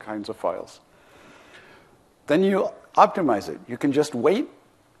for which kinds of files. Then you optimize it. You can just wait.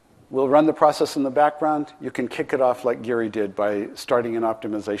 We'll run the process in the background. You can kick it off like Gary did by starting an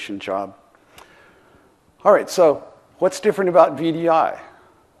optimization job. All right, so what's different about VDI?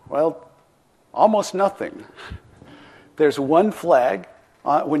 Well, almost nothing. There's one flag.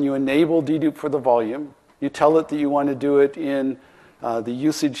 When you enable dedupe for the volume, you tell it that you want to do it in the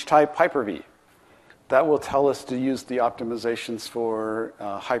usage type Hyper-V. That will tell us to use the optimizations for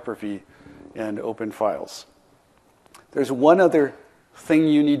Hyper-V and open files. There's one other thing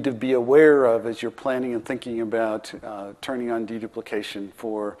you need to be aware of as you're planning and thinking about turning on deduplication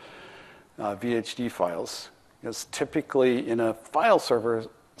for VHD files. Because typically in a file server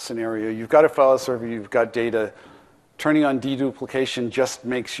scenario, you've got a file server, you've got data. Turning on deduplication just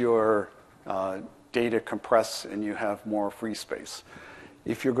makes your data compress and you have more free space.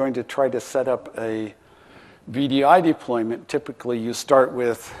 If you're going to try to set up a VDI deployment, typically you start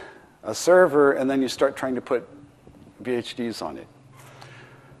with a server and then you start trying to put VHDs on it.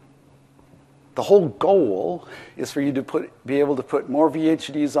 The whole goal is for you to be able to put more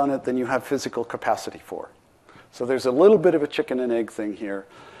VHDs on it than you have physical capacity for. So there's a little bit of a chicken and egg thing here.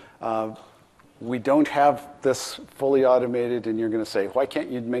 We don't have this fully automated, and you're going to say, why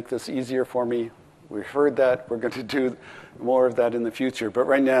can't you make this easier for me? We've heard that. We're going to do more of that in the future. But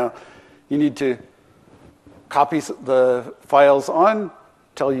right now, you need to copy the files on,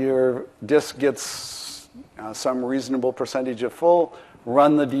 tell your disk gets some reasonable percentage of full,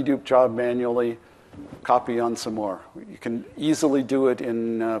 run the dedupe job manually, copy on some more. You can easily do it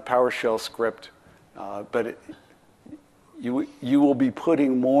in PowerShell script, but you will be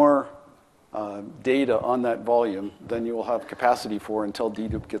putting more data on that volume than you will have capacity for until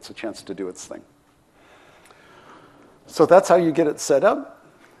dedupe gets a chance to do its thing. So that's how you get it set up.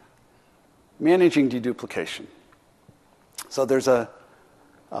 Managing deduplication. So there's a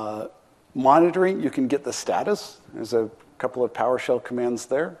monitoring. You can get the status. There's a couple of PowerShell commands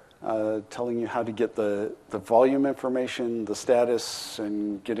there telling you how to get the volume information, the status,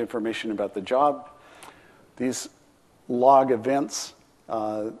 and get information about the job. These log events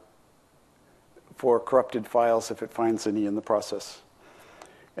for corrupted files if it finds any in the process.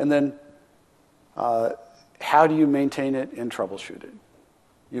 And then how do you maintain it and troubleshoot it?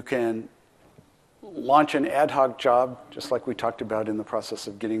 You can launch an ad hoc job, just like we talked about in the process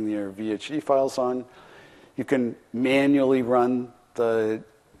of getting your VHD files on. You can manually run the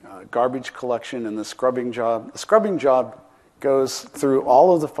garbage collection and the scrubbing job. The scrubbing job goes through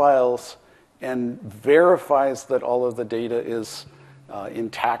all of the files and verifies that all of the data is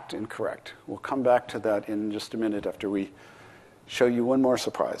intact and correct. We'll come back to that in just a minute after we show you one more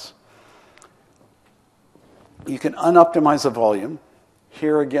surprise. You can unoptimize a volume.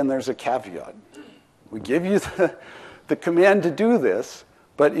 Here again, there's a caveat. We give you the command to do this,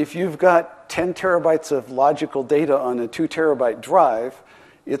 but if you've got 10 terabytes of logical data on a 2 terabyte drive,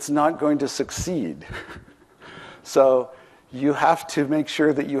 it's not going to succeed. So you have to make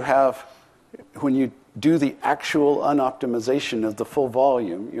sure that you have, when you do the actual unoptimization of the full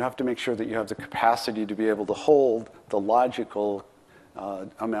volume, you have to make sure that you have the capacity to be able to hold the logical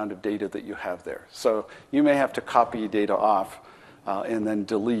amount of data that you have there. So you may have to copy data off and then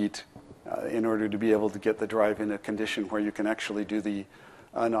delete in order to be able to get the drive in a condition where you can actually do the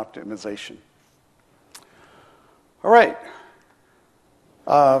unoptimization. All right.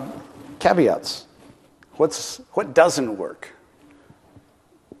 Caveats. What doesn't work?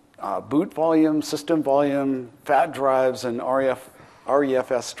 Boot volume, system volume, FAT drives, and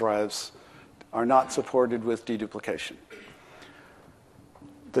REFS drives are not supported with deduplication.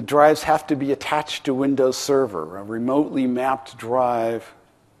 The drives have to be attached to Windows Server. A remotely mapped drive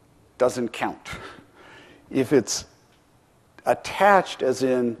doesn't count. If it's attached, as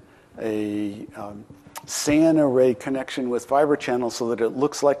in a SAN array connection with fiber channel so that it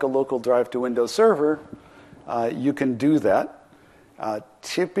looks like a local drive to Windows Server, you can do that.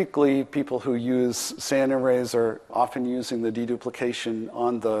 Typically, people who use SAN arrays are often using the deduplication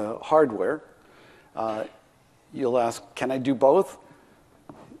on the hardware. You'll ask, can I do both?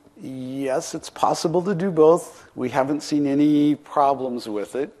 Yes, it's possible to do both. We haven't seen any problems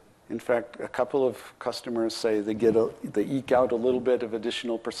with it. In fact, a couple of customers say they eke out a little bit of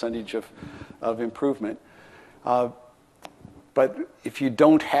additional percentage of improvement. But if you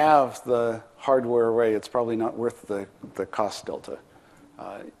don't have the hardware array, it's probably not worth the cost delta.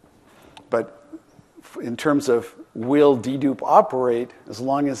 But in terms of will dedupe operate, as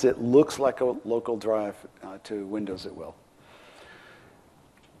long as it looks like a local drive to Windows, it will.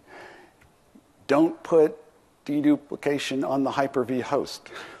 Don't put deduplication on the Hyper-V host.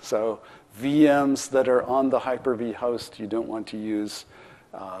 So VMs that are on the Hyper-V host, you don't want to use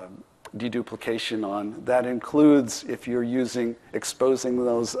deduplication on. That includes if you're exposing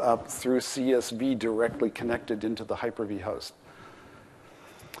those up through CSV directly connected into the Hyper-V host.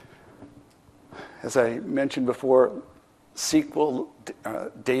 As I mentioned before, SQL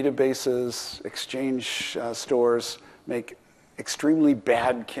databases, Exchange stores make extremely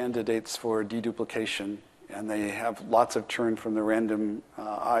bad candidates for deduplication, and they have lots of churn from the random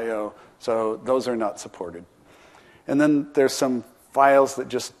I/O, so those are not supported. And then there's some files that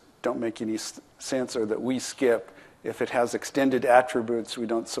just don't make any sense or that we skip. If it has extended attributes, we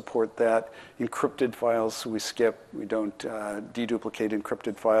don't support that. Encrypted files, we skip. We don't deduplicate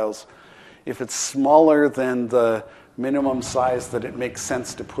encrypted files. If it's smaller than the minimum size that it makes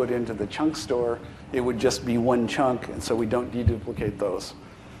sense to put into the chunk store, it would just be one chunk, and so we don't deduplicate those.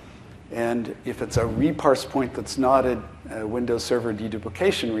 And if it's a reparse point that's not a Windows Server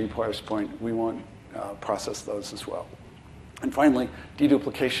deduplication reparse point, we won't process those as well. And finally,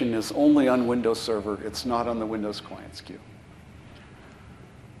 deduplication is only on Windows Server. It's not on the Windows client's queue.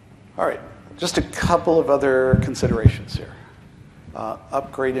 All right, just a couple of other considerations here.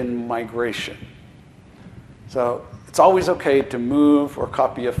 Upgrade and migration. So it's always okay to move or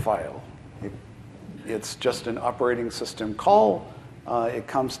copy a file. It's just an operating system call. It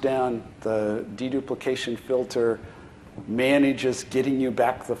comes down, the deduplication filter manages getting you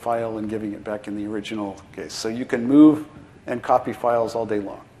back the file and giving it back in the original case. So you can move and copy files all day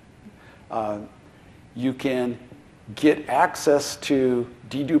long. You can get access to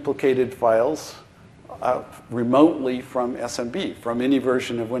deduplicated files remotely from SMB, from any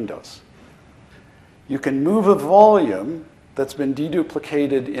version of Windows. You can move a volume that's been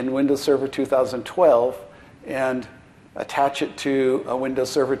deduplicated in Windows Server 2012 and attach it to a Windows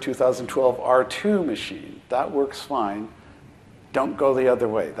Server 2012 R2 machine. That works fine. Don't go the other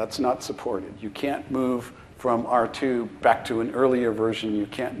way. That's not supported. You can't move from R2 back to an earlier version. You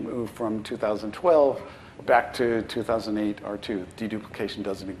can't move from 2012 back to 2008 R2. Deduplication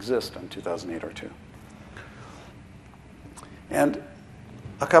doesn't exist on 2008 R2. And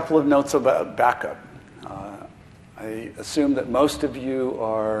a couple of notes about backup. I assume that most of you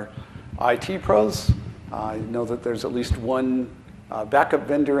are IT pros. I know that there's at least one backup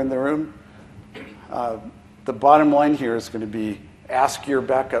vendor in the room. The bottom line here is going to be ask your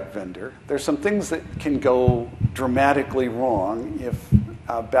backup vendor. There's some things that can go dramatically wrong if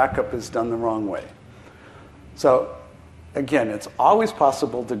backup is done the wrong way. So again, it's always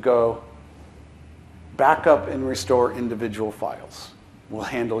possible to go backup and restore individual files. We'll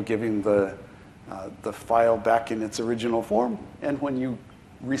handle giving the file back in its original form, and when you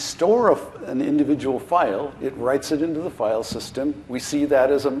restore an individual file, it writes it into the file system. We see that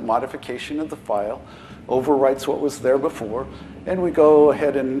as a modification of the file, overwrites what was there before, and we go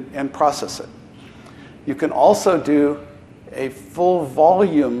ahead and process it. You can also do a full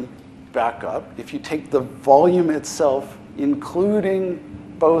volume backup if you take the volume itself, including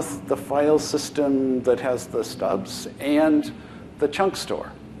both the file system that has the stubs and the chunk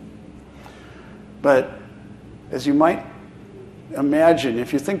store. But as you might imagine,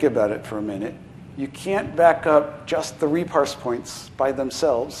 if you think about it for a minute, you can't back up just the reparse points by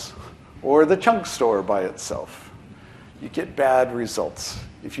themselves or the chunk store by itself. You get bad results.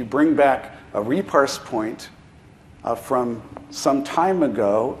 If you bring back a reparse point from some time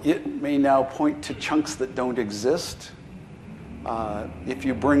ago, it may now point to chunks that don't exist. If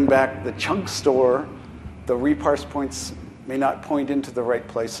you bring back the chunk store, the reparse points may not point into the right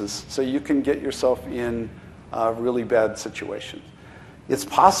places. So you can get yourself in really bad situations. It's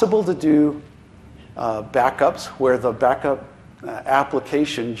possible to do backups where the backup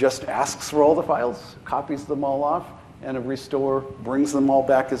application just asks for all the files, copies them all off, and a restore brings them all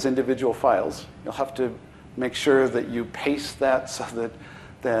back as individual files. You'll have to make sure that you paste that so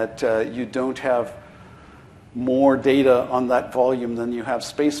that you don't have more data on that volume than you have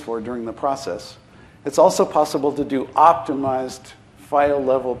space for during the process. It's also possible to do optimized file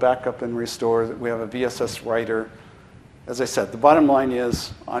level backup and restore. We have a VSS writer. As I said, the bottom line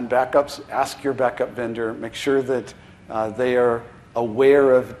is on backups, ask your backup vendor, make sure that they are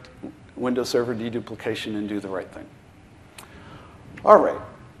aware of Windows Server deduplication and do the right thing. All right,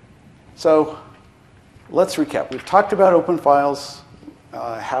 so let's recap. We've talked about open files,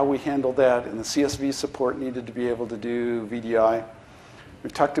 how we handled that, and the CSV support needed to be able to do VDI.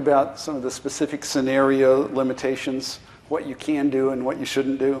 We've talked about some of the specific scenario limitations, what you can do and what you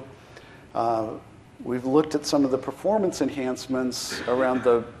shouldn't do. We've looked at some of the performance enhancements around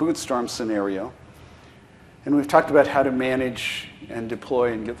the Bootstorm scenario. And we've talked about how to manage and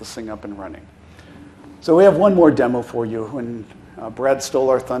deploy and get this thing up and running. So we have one more demo for you. When Brad stole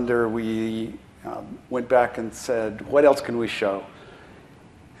our thunder, we went back and said, what else can we show?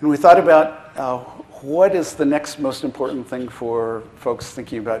 And we thought about what is the next most important thing for folks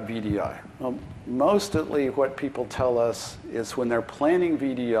thinking about VDI? Well, mostly what people tell us is when they're planning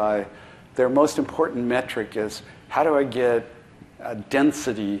VDI, their most important metric is how do I get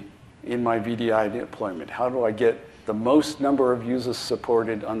density in my VDI deployment? How do I get the most number of users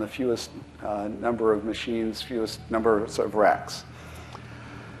supported on the fewest number of machines, fewest number of racks?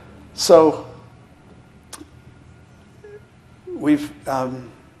 So we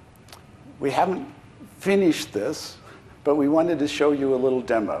haven't finished this, but we wanted to show you a little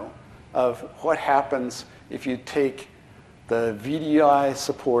demo of what happens if you take the VDI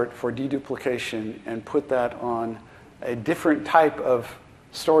support for deduplication and put that on a different type of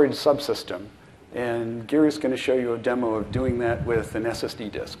storage subsystem. And Gary's going to show you a demo of doing that with an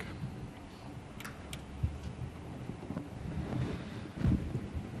SSD disk.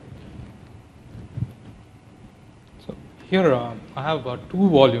 So here I have two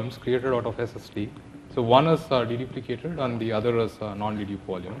volumes created out of SSD. So one is deduplicated and the other is non-dedup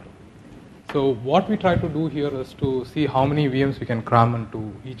volume. So what we try to do here is to see how many VMs we can cram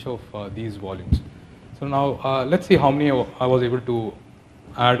into each of these volumes. So now let's see how many I was able to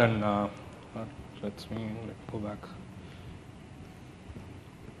add and let's go back.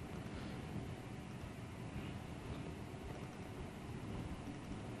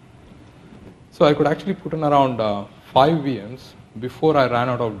 So I could actually put in around 5 VMs before I ran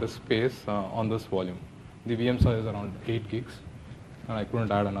out of disk space on this volume. The VM size is around 8 gigs, and I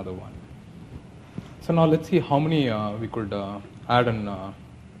couldn't add another one. So now let's see how many we could add in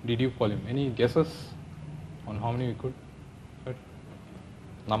dedup volume. Any guesses on how many we could? Right?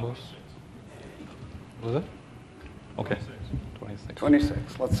 Numbers? What was it? Okay, 26.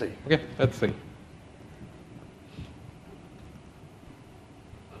 26, let's see. Okay, let's see.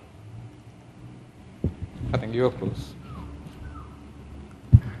 I think you are close.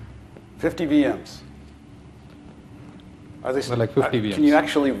 50 VMs. Are they like 50 VMs. Can you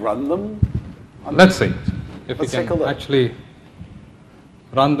actually run them? Let's see if we Let's take a can look. actually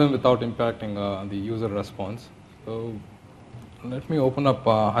run them without impacting the user response. So let me open up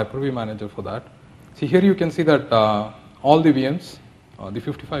Hyper-V Manager for that. See, here you can see that all the VMs, the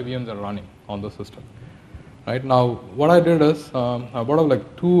 55 VMs are running on the system. Right now, what I did is I brought up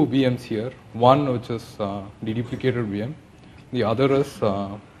like two VMs here. One which is deduplicated VM, the other is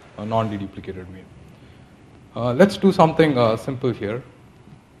a non-deduplicated VM. Let's do something simple here.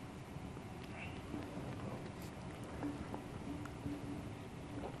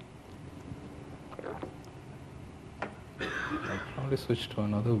 I'll probably switch to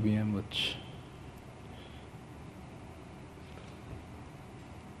another VM which.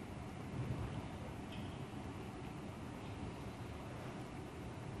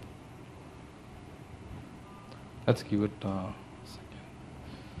 Let's give it a second.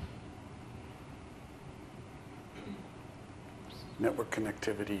 Network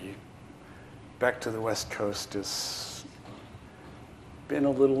connectivity back to the West Coast has been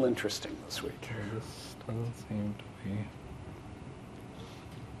a little interesting this week. This doesn't seem to be.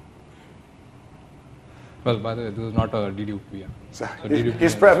 Well, by the way, this is not a dedupe VM. So dedupe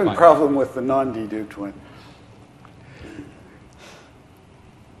he's VM having is a problem with the non-deduped one.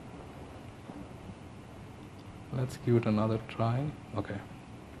 Let's give it another try. Okay.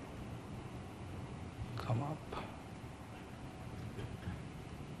 Come up.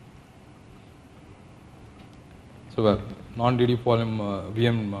 So, well, non-DD volume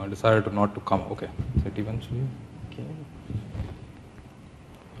VM decided to not to come. Okay. So it eventually came.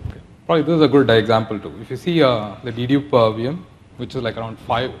 Okay. Probably this is a good example too. If you see the dedupe VM, which is like around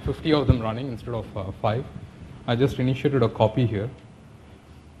 50 of them running instead of 5, I just initiated a copy here.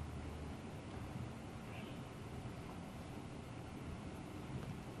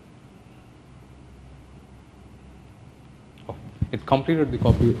 It completed the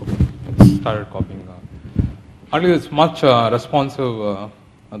copy. Okay. It started copying. At least it's much responsive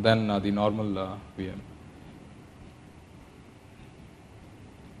than the normal VM.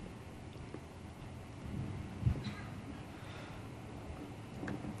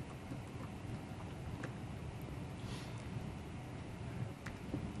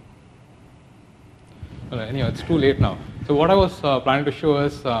 Well, anyway, it's too late now. So what I was planning to show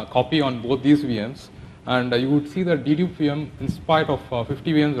is copy on both these VMs. And you would see that dedupe VM, in spite of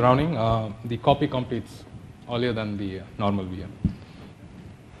 50 VMs running, the copy completes earlier than the normal VM.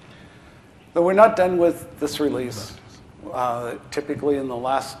 But we're not done with this release. Typically in the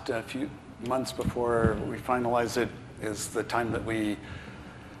last few months before we finalize it is the time that we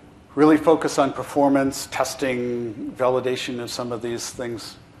really focus on performance, testing, validation of some of these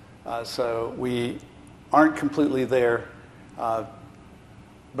things. So we aren't completely there.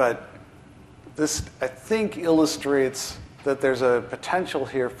 But this, I think, illustrates that there's a potential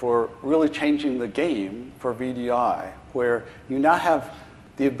here for really changing the game for VDI, where you now have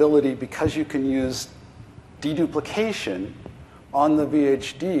the ability, because you can use deduplication on the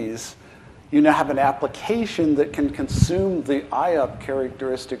VHDs, you now have an application that can consume the IOP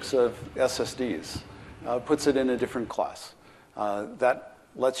characteristics of SSDs. Puts it in a different class. That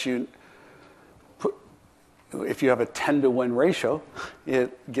lets you put, if you have a 10-to-1 ratio,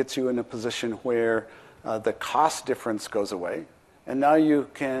 it gets you in a position where the cost difference goes away. And now you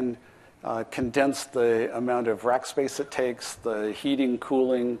can condense the amount of rack space it takes, the heating,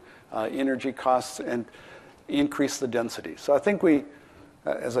 cooling, energy costs, and increase the density. So I think we,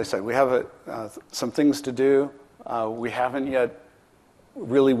 as I said, we have some things to do. We haven't yet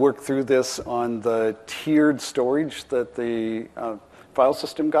really worked through this on the tiered storage that the file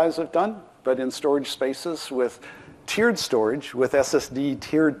system guys have done, but in storage spaces with tiered storage, with SSD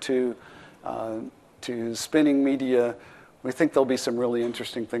tiered to spinning media, we think there'll be some really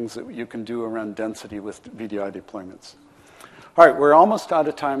interesting things that you can do around density with VDI deployments. All right, we're almost out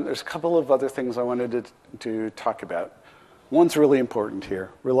of time. There's a couple of other things I wanted to talk about. One's really important here,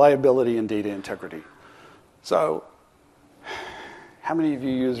 reliability and data integrity. So how many of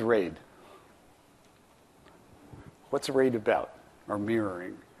you use RAID? What's RAID about, or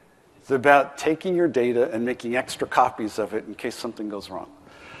mirroring? It's about taking your data and making extra copies of it in case something goes wrong.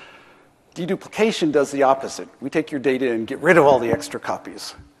 Deduplication does the opposite. We take your data and get rid of all the extra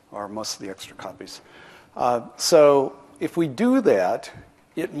copies, or most of the extra copies. So if we do that,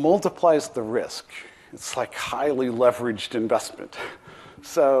 it multiplies the risk. It's like highly leveraged investment.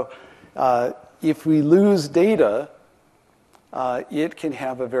 So if we lose data, it can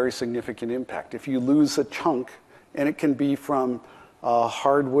have a very significant impact. If you lose a chunk, and it can be from a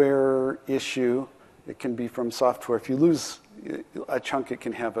hardware issue, it can be from software. If you lose a chunk, it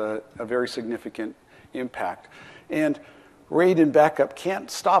can have a very significant impact. And RAID and backup can't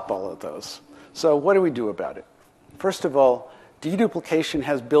stop all of those. So what do we do about it? First of all, deduplication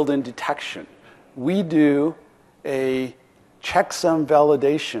has built-in detection. We do a checksum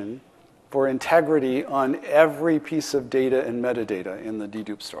validation for integrity on every piece of data and metadata in the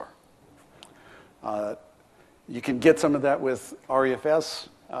dedupe store. You can get some of that with REFS,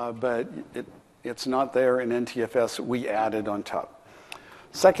 but it's not there in NTFS. We added on top.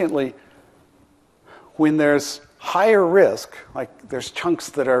 Secondly, when there's higher risk, like there's chunks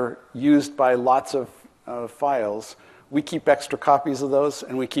that are used by lots of files, we keep extra copies of those,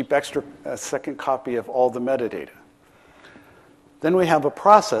 and we keep a second copy of all the metadata. Then we have a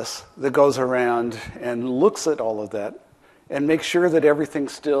process that goes around and looks at all of that and makes sure that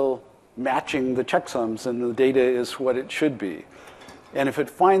everything's still matching the checksums and the data is what it should be. And if it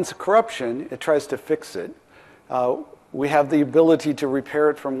finds corruption, it tries to fix it. We have the ability to repair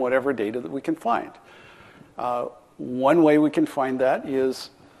it from whatever data that we can find. One way we can find that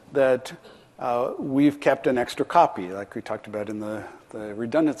is that we've kept an extra copy, like we talked about in the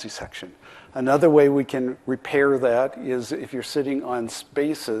redundancy section. Another way we can repair that is if you're sitting on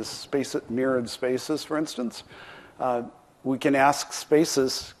mirrored spaces, for instance. We can ask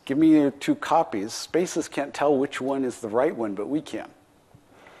spaces, give me your 2 copies. Spaces can't tell which one is the right one, but we can.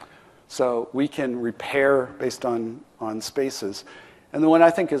 So we can repair based on spaces. And the one I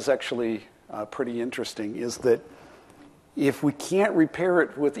think is actually pretty interesting is that if we can't repair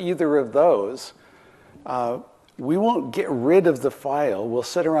it with either of those, we won't get rid of the file. We'll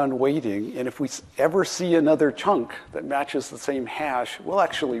sit around waiting, and if we ever see another chunk that matches the same hash, we'll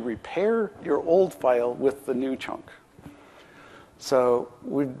actually repair your old file with the new chunk. So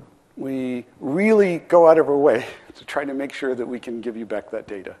we really go out of our way to try to make sure that we can give you back that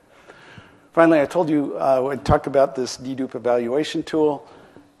data. Finally, I told you I'd talk about this dedupe evaluation tool.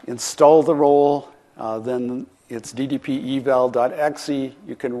 Install the role, then it's ddp-eval.exe.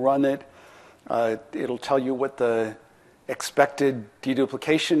 You can run it. It'll tell you what the expected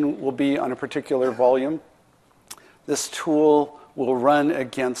deduplication will be on a particular volume. This tool will run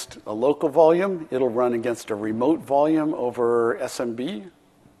against a local volume. It'll run against a remote volume over SMB.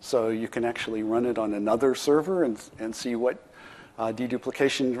 So you can actually run it on another server and see what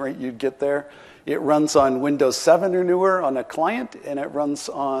deduplication rate you'd get there. It runs on Windows 7 or newer on a client, and it runs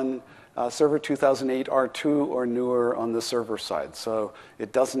on Server 2008 R2 or newer on the server side. So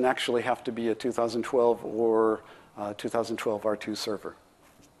it doesn't actually have to be a 2012 or 2012 R2 server.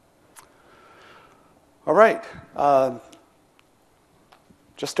 All right.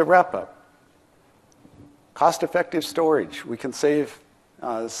 Just to wrap up. Cost-effective storage. We can save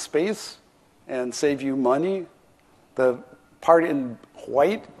space and save you money. The part in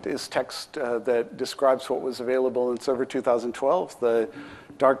white is text that describes what was available in Server 2012. The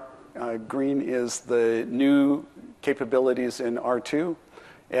dark green is the new capabilities in R2,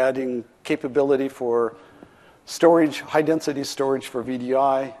 adding capability for storage, high-density storage for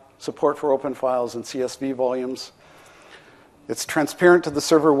VDI, support for open files and CSV volumes. It's transparent to the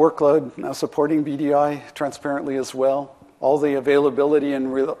server workload, now supporting VDI transparently as well. All the availability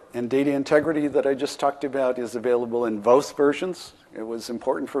and data integrity that I just talked about is available in both versions. It was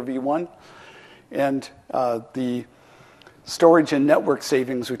important for V1. And the storage and network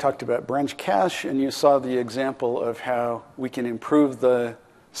savings, we talked about branch cache, and you saw the example of how we can improve the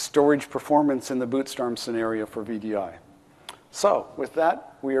storage performance in the Bootstorm scenario for VDI. So with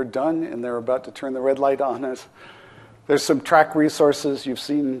that, we are done, and they're about to turn the red light on us. There's some track resources. You've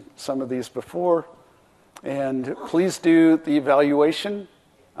seen some of these before. And please do the evaluation.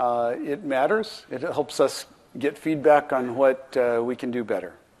 It matters. It helps us get feedback on what we can do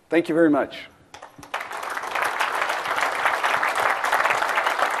better. Thank you very much.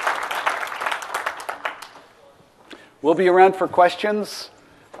 We'll be around for questions.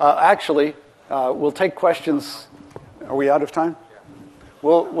 Actually, we'll take questions. Are we out of time?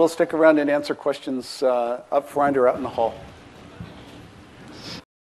 We'll stick around and answer questions up front or out in the hall.